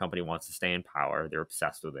 the Shinra company wants to stay in power. They're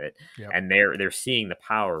obsessed with it. Yep. And they're seeing the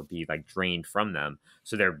power be like drained from them.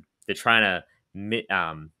 So they're trying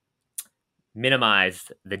to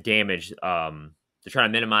minimize the damage. They're trying to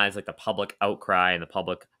minimize like the public outcry and the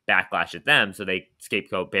public backlash at them. So they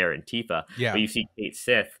scapegoat Barrett and Tifa. Yeah. But you see Kate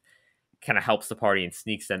Sith kind of helps the party and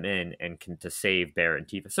sneaks them in and can to save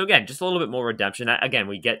Barrett and Tifa. So again, just a little bit more redemption. Again,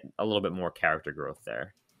 we get a little bit more character growth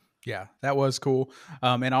there. Yeah, that was cool.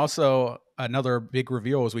 And also another big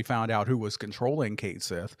reveal was we found out who was controlling Kate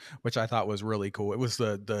Sith, which I thought was really cool. It was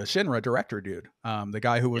the Shinra director dude, the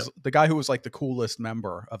guy who was like the coolest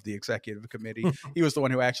member of the executive committee. He was the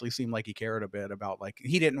one who actually seemed like he cared a bit about, like,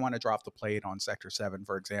 he didn't want to drop the plate on Sector 7,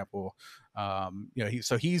 for example.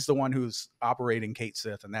 He's the one who's operating Kate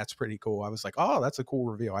Sith, and that's pretty cool. I was like, oh, that's a cool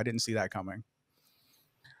reveal. I didn't see that coming.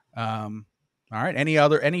 All right.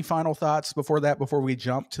 Any final thoughts before we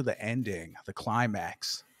jump to the ending, the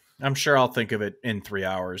climax? I'm sure I'll think of it in 3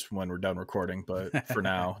 hours when we're done recording, but for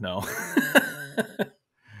now, no.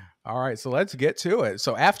 All right. So let's get to it.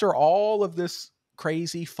 So after all of this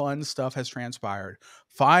crazy fun stuff has transpired,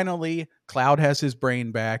 finally Cloud has his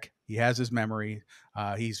brain back. He has his memory.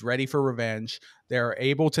 He's ready for revenge. They're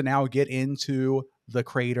able to now get into the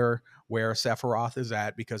crater where Sephiroth is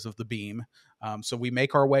at because of the beam. So we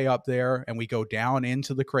make our way up there and we go down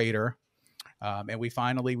into the crater. And we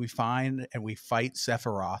find and we fight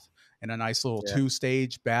Sephiroth in a nice little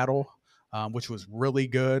 2-stage battle, which was really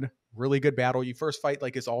good battle. You first fight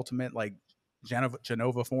like his ultimate, like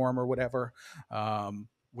Genova form or whatever,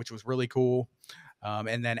 which was really cool.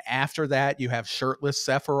 And then after that, you have shirtless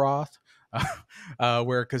Sephiroth,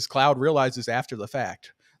 because Cloud realizes after the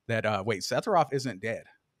fact that, Sephiroth isn't dead.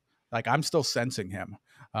 Like, I'm still sensing him.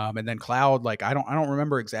 And then Cloud, like, I don't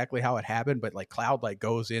remember exactly how it happened, but like Cloud like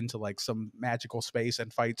goes into like some magical space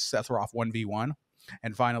and fights Sephiroth 1v1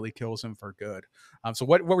 and finally kills him for good. So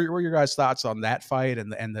what were your guys' thoughts on that fight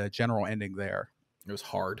and the general ending there? It was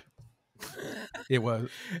hard. It was.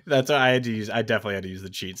 That's what I had to use. I definitely had to use the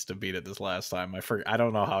cheats to beat it this last time. I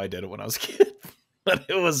don't know how I did it when I was a kid.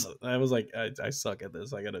 But I was like, I suck at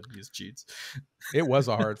this. I gotta use cheats. It was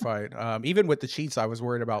a hard fight. Even with the cheats, I was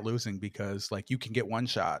worried about losing because like you can get one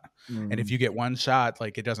shot, and if you get one shot,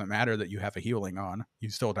 like it doesn't matter that you have a healing on,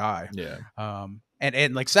 you still die. Yeah.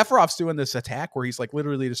 And like Sephiroth's doing this attack where he's like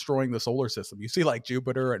literally destroying the solar system. You see like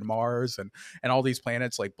Jupiter and Mars and all these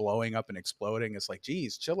planets like blowing up and exploding. It's like,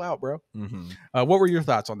 geez, chill out, bro. Mm-hmm. What were your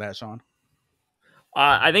thoughts on that, Sean?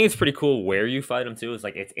 I think it's pretty cool where you fight them too. It's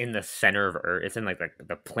like it's in the center of Earth. It's in like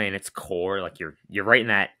the planet's core. Like you're right in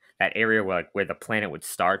that area where the planet would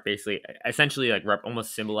start. Basically, essentially like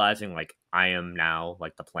almost symbolizing like I am now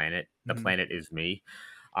like the planet. The planet is me.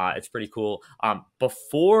 It's pretty cool.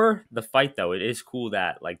 Before the fight though, it is cool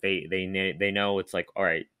that like they know it's like, all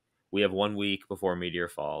right, we have 1 week before a meteor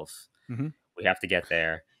falls. Mm-hmm. We have to get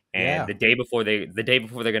there. And the day before they're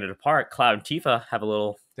going to depart, Cloud and Tifa have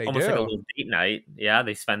like a little date night. Yeah,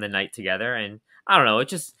 they spend the night together, and I don't know. It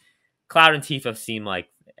just Cloud and Tifa seem like,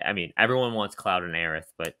 I mean, everyone wants Cloud and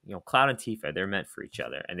Aerith, but Cloud and Tifa, they're meant for each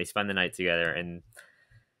other, and they spend the night together, and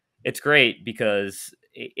it's great because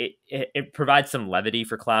it provides some levity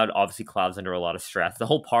for Cloud. Obviously, Cloud's under a lot of stress. The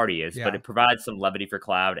whole party is, but it provides some levity for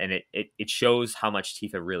Cloud, and it shows how much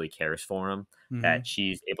Tifa really cares for him, that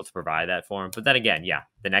she's able to provide that for him. But then again,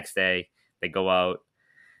 the next day they go out,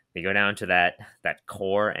 they go down to that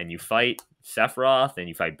core, and you fight Sephiroth, and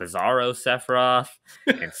you fight Bizarro Sephiroth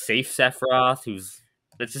and Safe Sephiroth,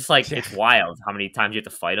 it's just like, it's wild how many times you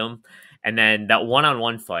have to fight him. And then that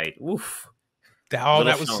one-on-one fight, oof. Oh,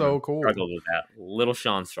 that was so cool. Little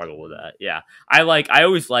Sean struggled with that. Yeah. I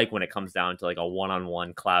always like when it comes down to like a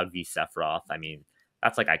one-on-one Cloud v Sephiroth. I mean,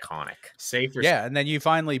 that's like iconic. Yeah, and then you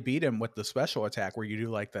finally beat him with the special attack where you do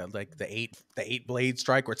like the eight blade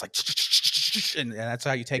strike where it's like and that's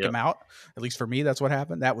how you take him out. At least for me, that's what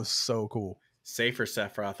happened. That was so cool. Safer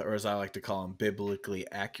Sephiroth, or as I like to call him, biblically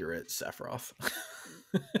accurate Sephiroth.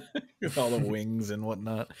 With all the wings and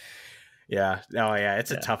whatnot. Yeah. Oh yeah,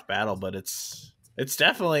 it's a tough battle, but it's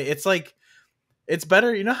definitely, it's like, it's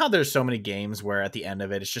better. You know how there's so many games where at the end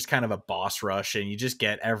of it, it's just kind of a boss rush and you just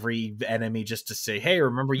get every enemy just to say, hey,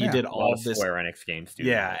 remember you did all this. Square Enix games do.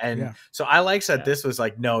 Yeah. And so I like that this was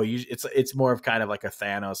like, no, it's more of kind of like a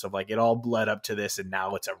Thanos of like, it all led up to this and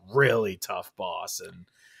now it's a really tough boss.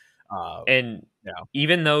 And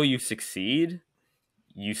even though you succeed,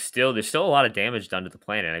 there's still a lot of damage done to the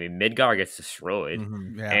planet. I mean, Midgar gets destroyed,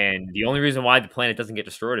 and the only reason why the planet doesn't get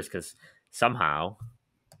destroyed is because somehow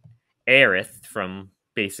Aerith from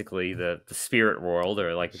basically the spirit world,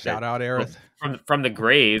 or like shout out Aerith from the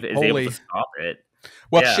grave, is able to stop it.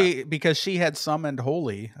 Well, because she had summoned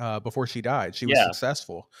Holy before she died. She was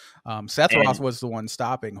successful. Sephiroth was the one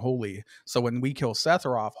stopping Holy. So when we kill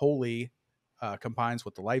Sephiroth, Holy combines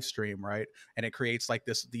with the life stream, right? And it creates like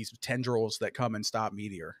these tendrils that come and stop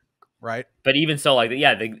Meteor, right? But even so, like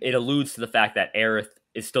it alludes to the fact that Aerith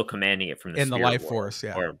is still commanding it from the life world, force,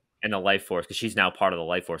 or and the life force, because she's now part of the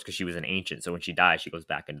life force because she was an ancient. So when she dies, she goes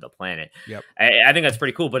back into the planet. Yep. I think that's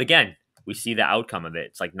pretty cool. But again, we see the outcome of it.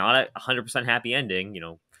 It's like not a 100% happy ending.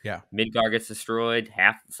 Yeah. Midgar gets destroyed.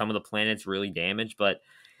 Some of the planet's really damaged, but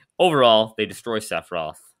overall, they destroy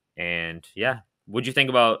Sephiroth. And yeah, what'd you think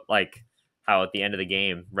about like how at the end of the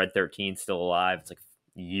game, Red 13's still alive? It's like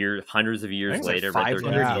hundreds of years later, like Red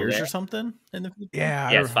 500 13's years or something in the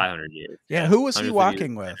Yeah. Yeah, it's 500 years. Yeah. Who was he hundreds of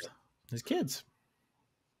walking years with? his kids.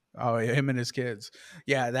 Oh, yeah, him and his kids.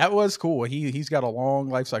 Yeah, that was cool. He's got a long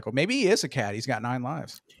life cycle. Maybe he is a cat. He's got 9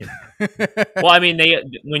 lives. Well, I mean,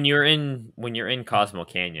 when you're in Cosmo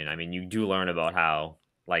Canyon, I mean, you do learn about how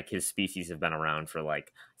like his species have been around for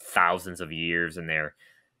like thousands of years, and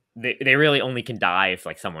they really only can die if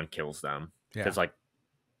like someone kills them. Because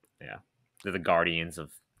they're the guardians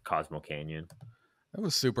of Cosmo Canyon. That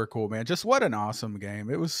was super cool, man. Just what an awesome game.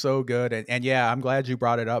 It was so good. And yeah, I'm glad you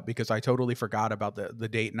brought it up because I totally forgot about the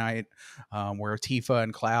date night where Tifa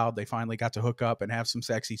and Cloud, they finally got to hook up and have some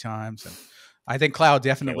sexy times. And I think Cloud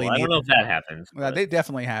definitely I don't know if that happens. They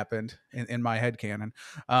definitely happened in my head canon.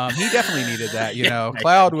 He definitely needed that,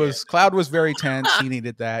 Cloud was very tense. He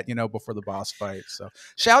needed that, before the boss fight. So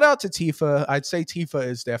shout out to Tifa. I'd say Tifa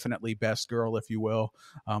is definitely best girl, if you will,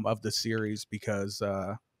 of the series because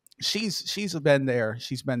she's been there.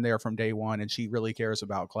 She's been there from day one, and she really cares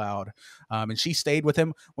about Cloud. And she stayed with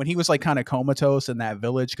him when he was like kind of comatose in that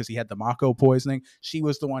village because he had the Mako poisoning. She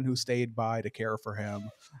was the one who stayed by to care for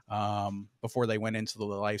him before they went into the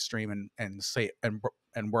live stream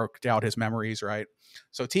and worked out his memories. Right.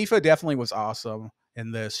 So Tifa definitely was awesome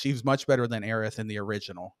in this. She was much better than Aerith in the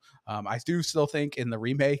original. I do still think in the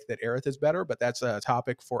remake that Aerith is better, but that's a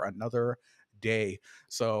topic for another day.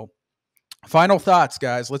 So. Final thoughts,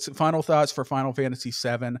 guys. Final thoughts for Final Fantasy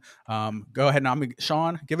VII. Go ahead and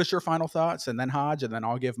Sean, give us your final thoughts, and then Hodge, and then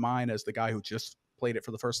I'll give mine as the guy who just played it for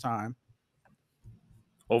the first time.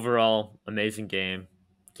 Overall, amazing game.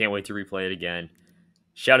 Can't wait to replay it again.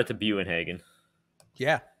 Shout out to Buenhagen.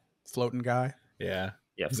 Yeah, floating guy. Yeah,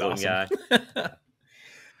 floating awesome. guy.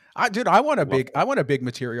 I want a big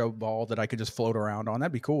material ball that I could just float around on.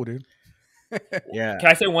 That'd be cool, dude. Yeah. Can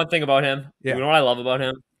I say one thing about him? Yeah. You know what I love about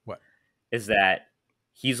him? What? Is that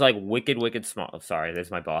he's like wicked smart. Oh, sorry,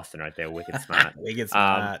 there's my Boston right there. Wicked smart. Wicked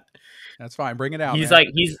smart. That's fine. Bring it out. He's man.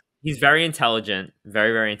 he's very intelligent,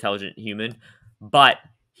 very, very intelligent human, but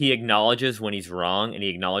he acknowledges when he's wrong and he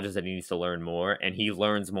acknowledges that he needs to learn more, and he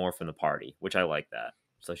learns more from the party, which I like that.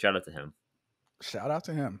 So shout out to him. Shout out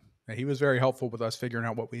to him. He was very helpful with us figuring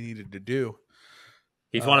out what we needed to do.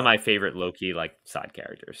 He's one of my favorite low-key like side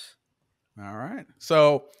characters. All right.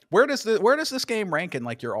 So where does this game rank in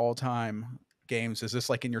like your all-time games? Is this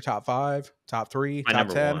like in your top 5, top 3, top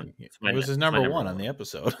 10? It was his number one on the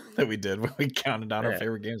episode that we did when we counted down our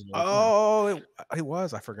favorite games. Oh, it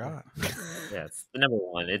was. I forgot. Yeah, it's the number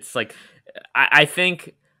one. It's like I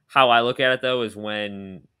think how I look at it though is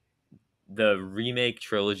when the remake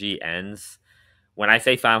trilogy ends. When I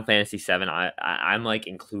say Final Fantasy VII, I'm like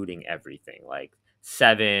including everything, like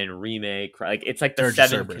 7 remake, like it's like the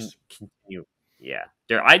 7 continue. Yeah,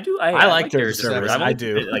 I like Dirge Cerberus. I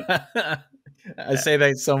do. I say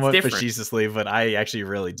that somewhat facetiously, but I actually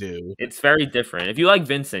really do. It's very different. If you like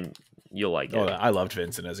Vincent, you'll like it. Oh, I loved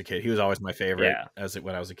Vincent as a kid. He was always my favorite.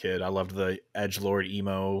 When I was a kid, I loved the edgelord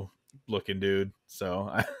emo looking dude.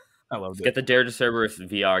 So I loved it. Get the Dare to Cerberus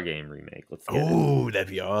VR game remake. Let's get it. That'd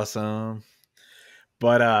be awesome.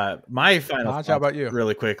 But my final Hodge, how about you?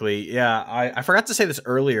 Really quickly. Yeah, I forgot to say this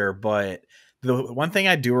earlier, but the one thing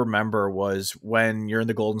I do remember was when you're in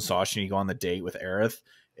the Golden Saucer and you go on the date with Aerith,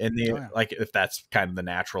 and like if that's kind of the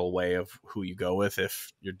natural way of who you go with,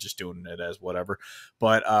 if you're just doing it as whatever.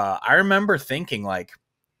 But I remember thinking like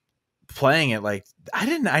playing it, like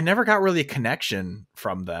I never got really a connection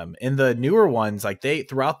from them. In the newer ones, like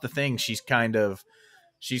throughout the thing, she's kind of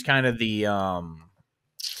the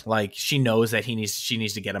like she knows that she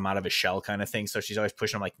needs to get him out of his shell kind of thing. So she's always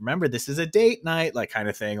pushing him like, remember, this is a date night, like kind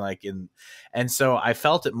of thing. And so I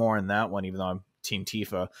felt it more in that one, even though I'm Team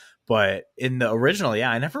Tifa. But in the original,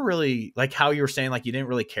 I never really, like how you were saying, like you didn't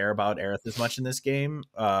really care about Aerith as much in this game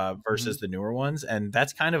versus the newer ones. And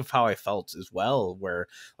that's kind of how I felt as well, where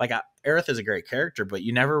like Aerith is a great character, but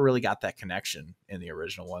you never really got that connection in the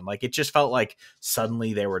original one. Like it just felt like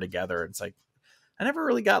suddenly they were together. It's like, I never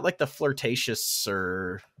really got like the flirtatious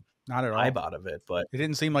or not at all vibe out of it, but it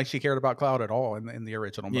didn't seem like she cared about Cloud at all in the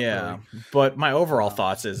original. But my overall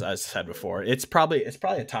thoughts is, as I said before, it's probably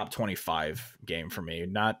a top 25 game for me,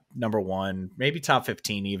 not number 1, maybe top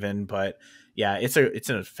 15 even. But yeah, it's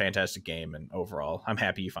a fantastic game, and overall, I'm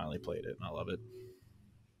happy you finally played it, and I love it.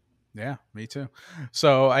 Yeah, me too.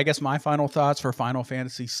 So I guess my final thoughts for Final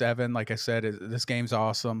Fantasy VII, like I said, this game's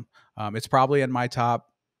awesome. It's probably in my top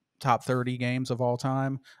 30 games of all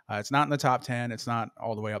time. It's not in the top 10. It's not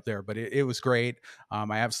all the way up there, but it was great.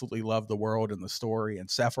 I absolutely love the world and the story, and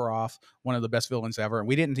Sephiroth, one of the best villains ever. And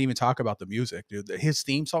we didn't even talk about the music, dude. His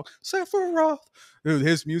theme song, Sephiroth, dude,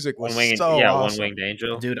 his music was so One awesome. Winged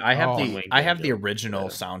Angel. Dude, One-Winged I have the Angel. original Yeah.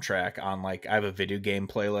 soundtrack on like I have a video game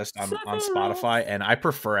playlist on Sephiroth. Spotify, and I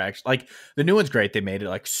prefer actually like the new one's great. They made it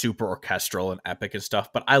like super orchestral and epic and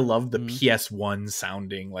stuff, but I love the PS1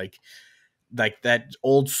 sounding like that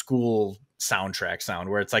old school soundtrack sound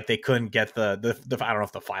where it's like they couldn't get the I don't know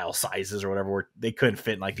if the file sizes or whatever where they couldn't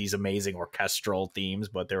fit in like these amazing orchestral themes,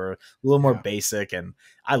 but they were a little more basic, and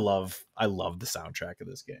I love the soundtrack of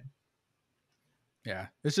this game. Yeah,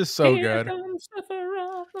 it's just so Here good. comes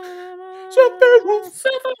Sephiroth.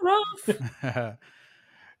 Sephiroth.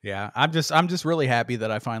 Yeah, I'm just really happy that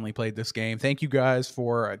I finally played this game. Thank you guys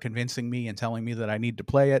for convincing me and telling me that I need to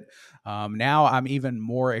play it. Now I'm even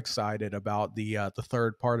more excited about the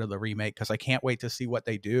third part of the remake because I can't wait to see what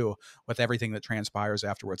they do with everything that transpires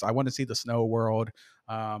afterwards. I want to see the snow world.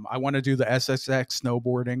 I want to do the SSX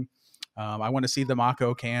snowboarding. I want to see the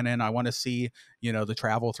Mako cannon. I want to see the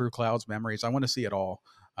travel through Cloud's memories. I want to see it all.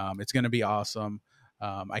 It's going to be awesome.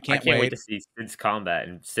 I can't wait wait to see Sid's combat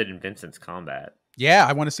and Sid and Vincent's combat. Yeah,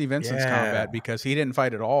 I want to see Vincent's combat because he didn't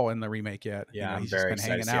fight at all in the remake yet. Yeah, he's I'm very just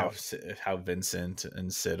been excited hanging to see out. how Vincent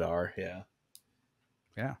and Sid are. Yeah.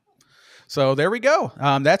 So there we go.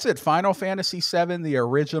 That's it. Final Fantasy VII, the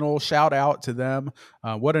original. Shout out to them.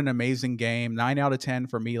 What an amazing game. 9 out of 10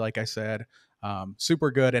 for me, like I said.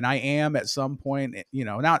 Super good. And I am at some point,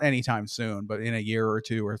 not anytime soon, but in a year or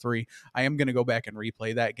 2 or 3, I am going to go back and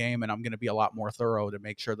replay that game, and I'm going to be a lot more thorough to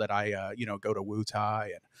make sure that I, go to Wutai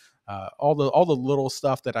and all the little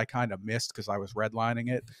stuff that I kind of missed because I was redlining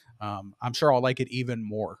it. I'm sure I'll like it even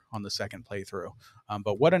more on the second playthrough.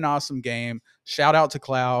 But what an awesome game. Shout out to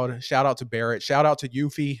Cloud. Shout out to Barrett. Shout out to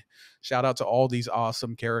Yuffie. Shout out to all these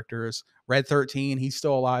awesome characters. Red 13, he's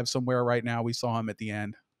still alive somewhere right now. We saw him at the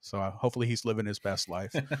end. So hopefully he's living his best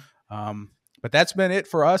life. But that's been it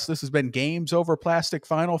for us. This has been Gamesoverplastic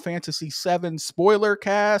Final Fantasy VII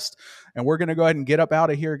Spoilercast. And we're going to go ahead and get up out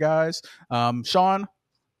of here, guys. Sean,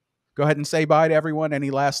 go ahead and say bye to everyone. Any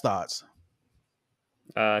last thoughts?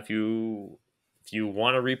 If you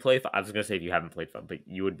want to replay, I was going to say if you haven't played, but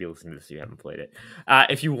you would be listening to this if you haven't played it.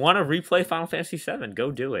 If you want to replay Final Fantasy VII,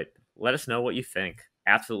 go do it. Let us know what you think.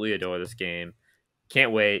 Absolutely adore this game.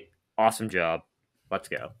 Can't wait. Awesome job. Let's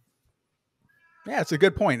go. Yeah, it's a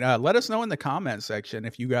good point. Let us know in the comment section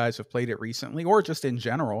if you guys have played it recently or just in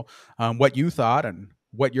general, what you thought and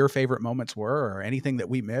what your favorite moments were, or anything that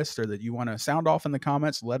we missed or that you want to sound off in the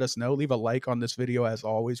comments. Let us know. Leave a like on this video as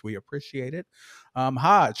always. We appreciate it.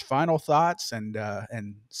 Hodge, final thoughts and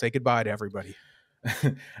say goodbye to everybody.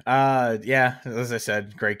 Yeah, as I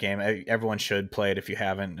said, great game. Everyone should play it if you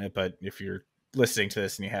haven't, but if you're listening to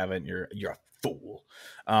this and you haven't, you're a fool.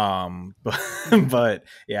 But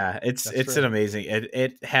yeah, it's an amazing,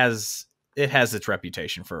 it has its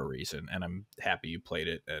reputation for a reason, and I'm happy you played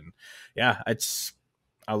it. And yeah,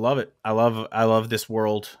 I love it. I love this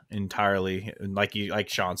world entirely. And like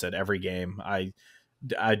Sean said, every game I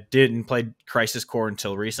didn't play Crisis Core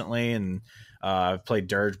until recently, and I've played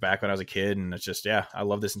Dirge back when I was a kid, and it's just, yeah, I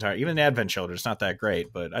love this entire, even the Advent Children. It's not that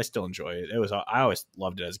great, but I still enjoy it. I always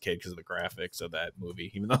loved it as a kid because of the graphics of that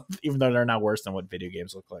movie, even though they're not worse than what video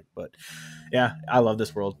games look like. But yeah, I love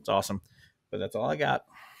this world. It's awesome. But that's all I got.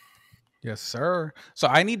 Yes, sir. So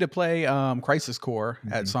I need to play Crisis Core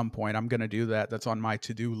at some point. I'm going to do that. That's on my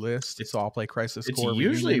to-do list. So I'll play Crisis Core. It's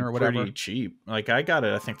usually or whatever. pretty cheap. Like I got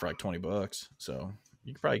it, I think, for like $20. So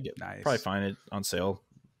you could probably find it on sale,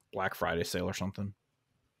 Black Friday sale or something.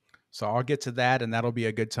 So I'll get to that, and that'll be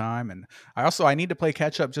a good time. And I need to play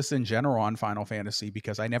catch up just in general on Final Fantasy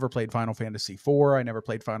because I never played Final Fantasy IV. I never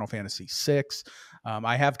played Final Fantasy VI.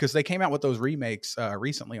 I have, because they came out with those remakes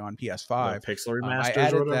recently on PS5. The Pixel remasters. I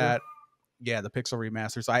added that. Yeah, the Pixel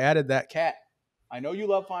remasters. I added that. Cat, I know you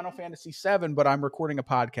love Final Fantasy VII, but I'm recording a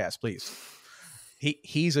podcast. Please.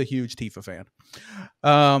 He's a huge Tifa fan.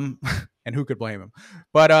 And who could blame him?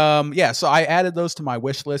 But yeah, so I added those to my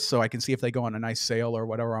wish list so I can see if they go on a nice sale or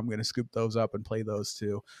whatever. I'm going to scoop those up and play those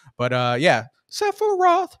too. But yeah,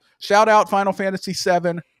 Sephiroth. Shout out Final Fantasy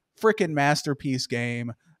VII. Freaking masterpiece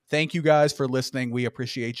game. Thank you guys for listening. We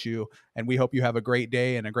appreciate you, and we hope you have a great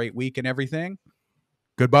day and a great week and everything.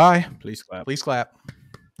 Goodbye. Please clap. Please clap.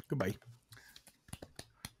 Goodbye.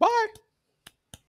 Bye.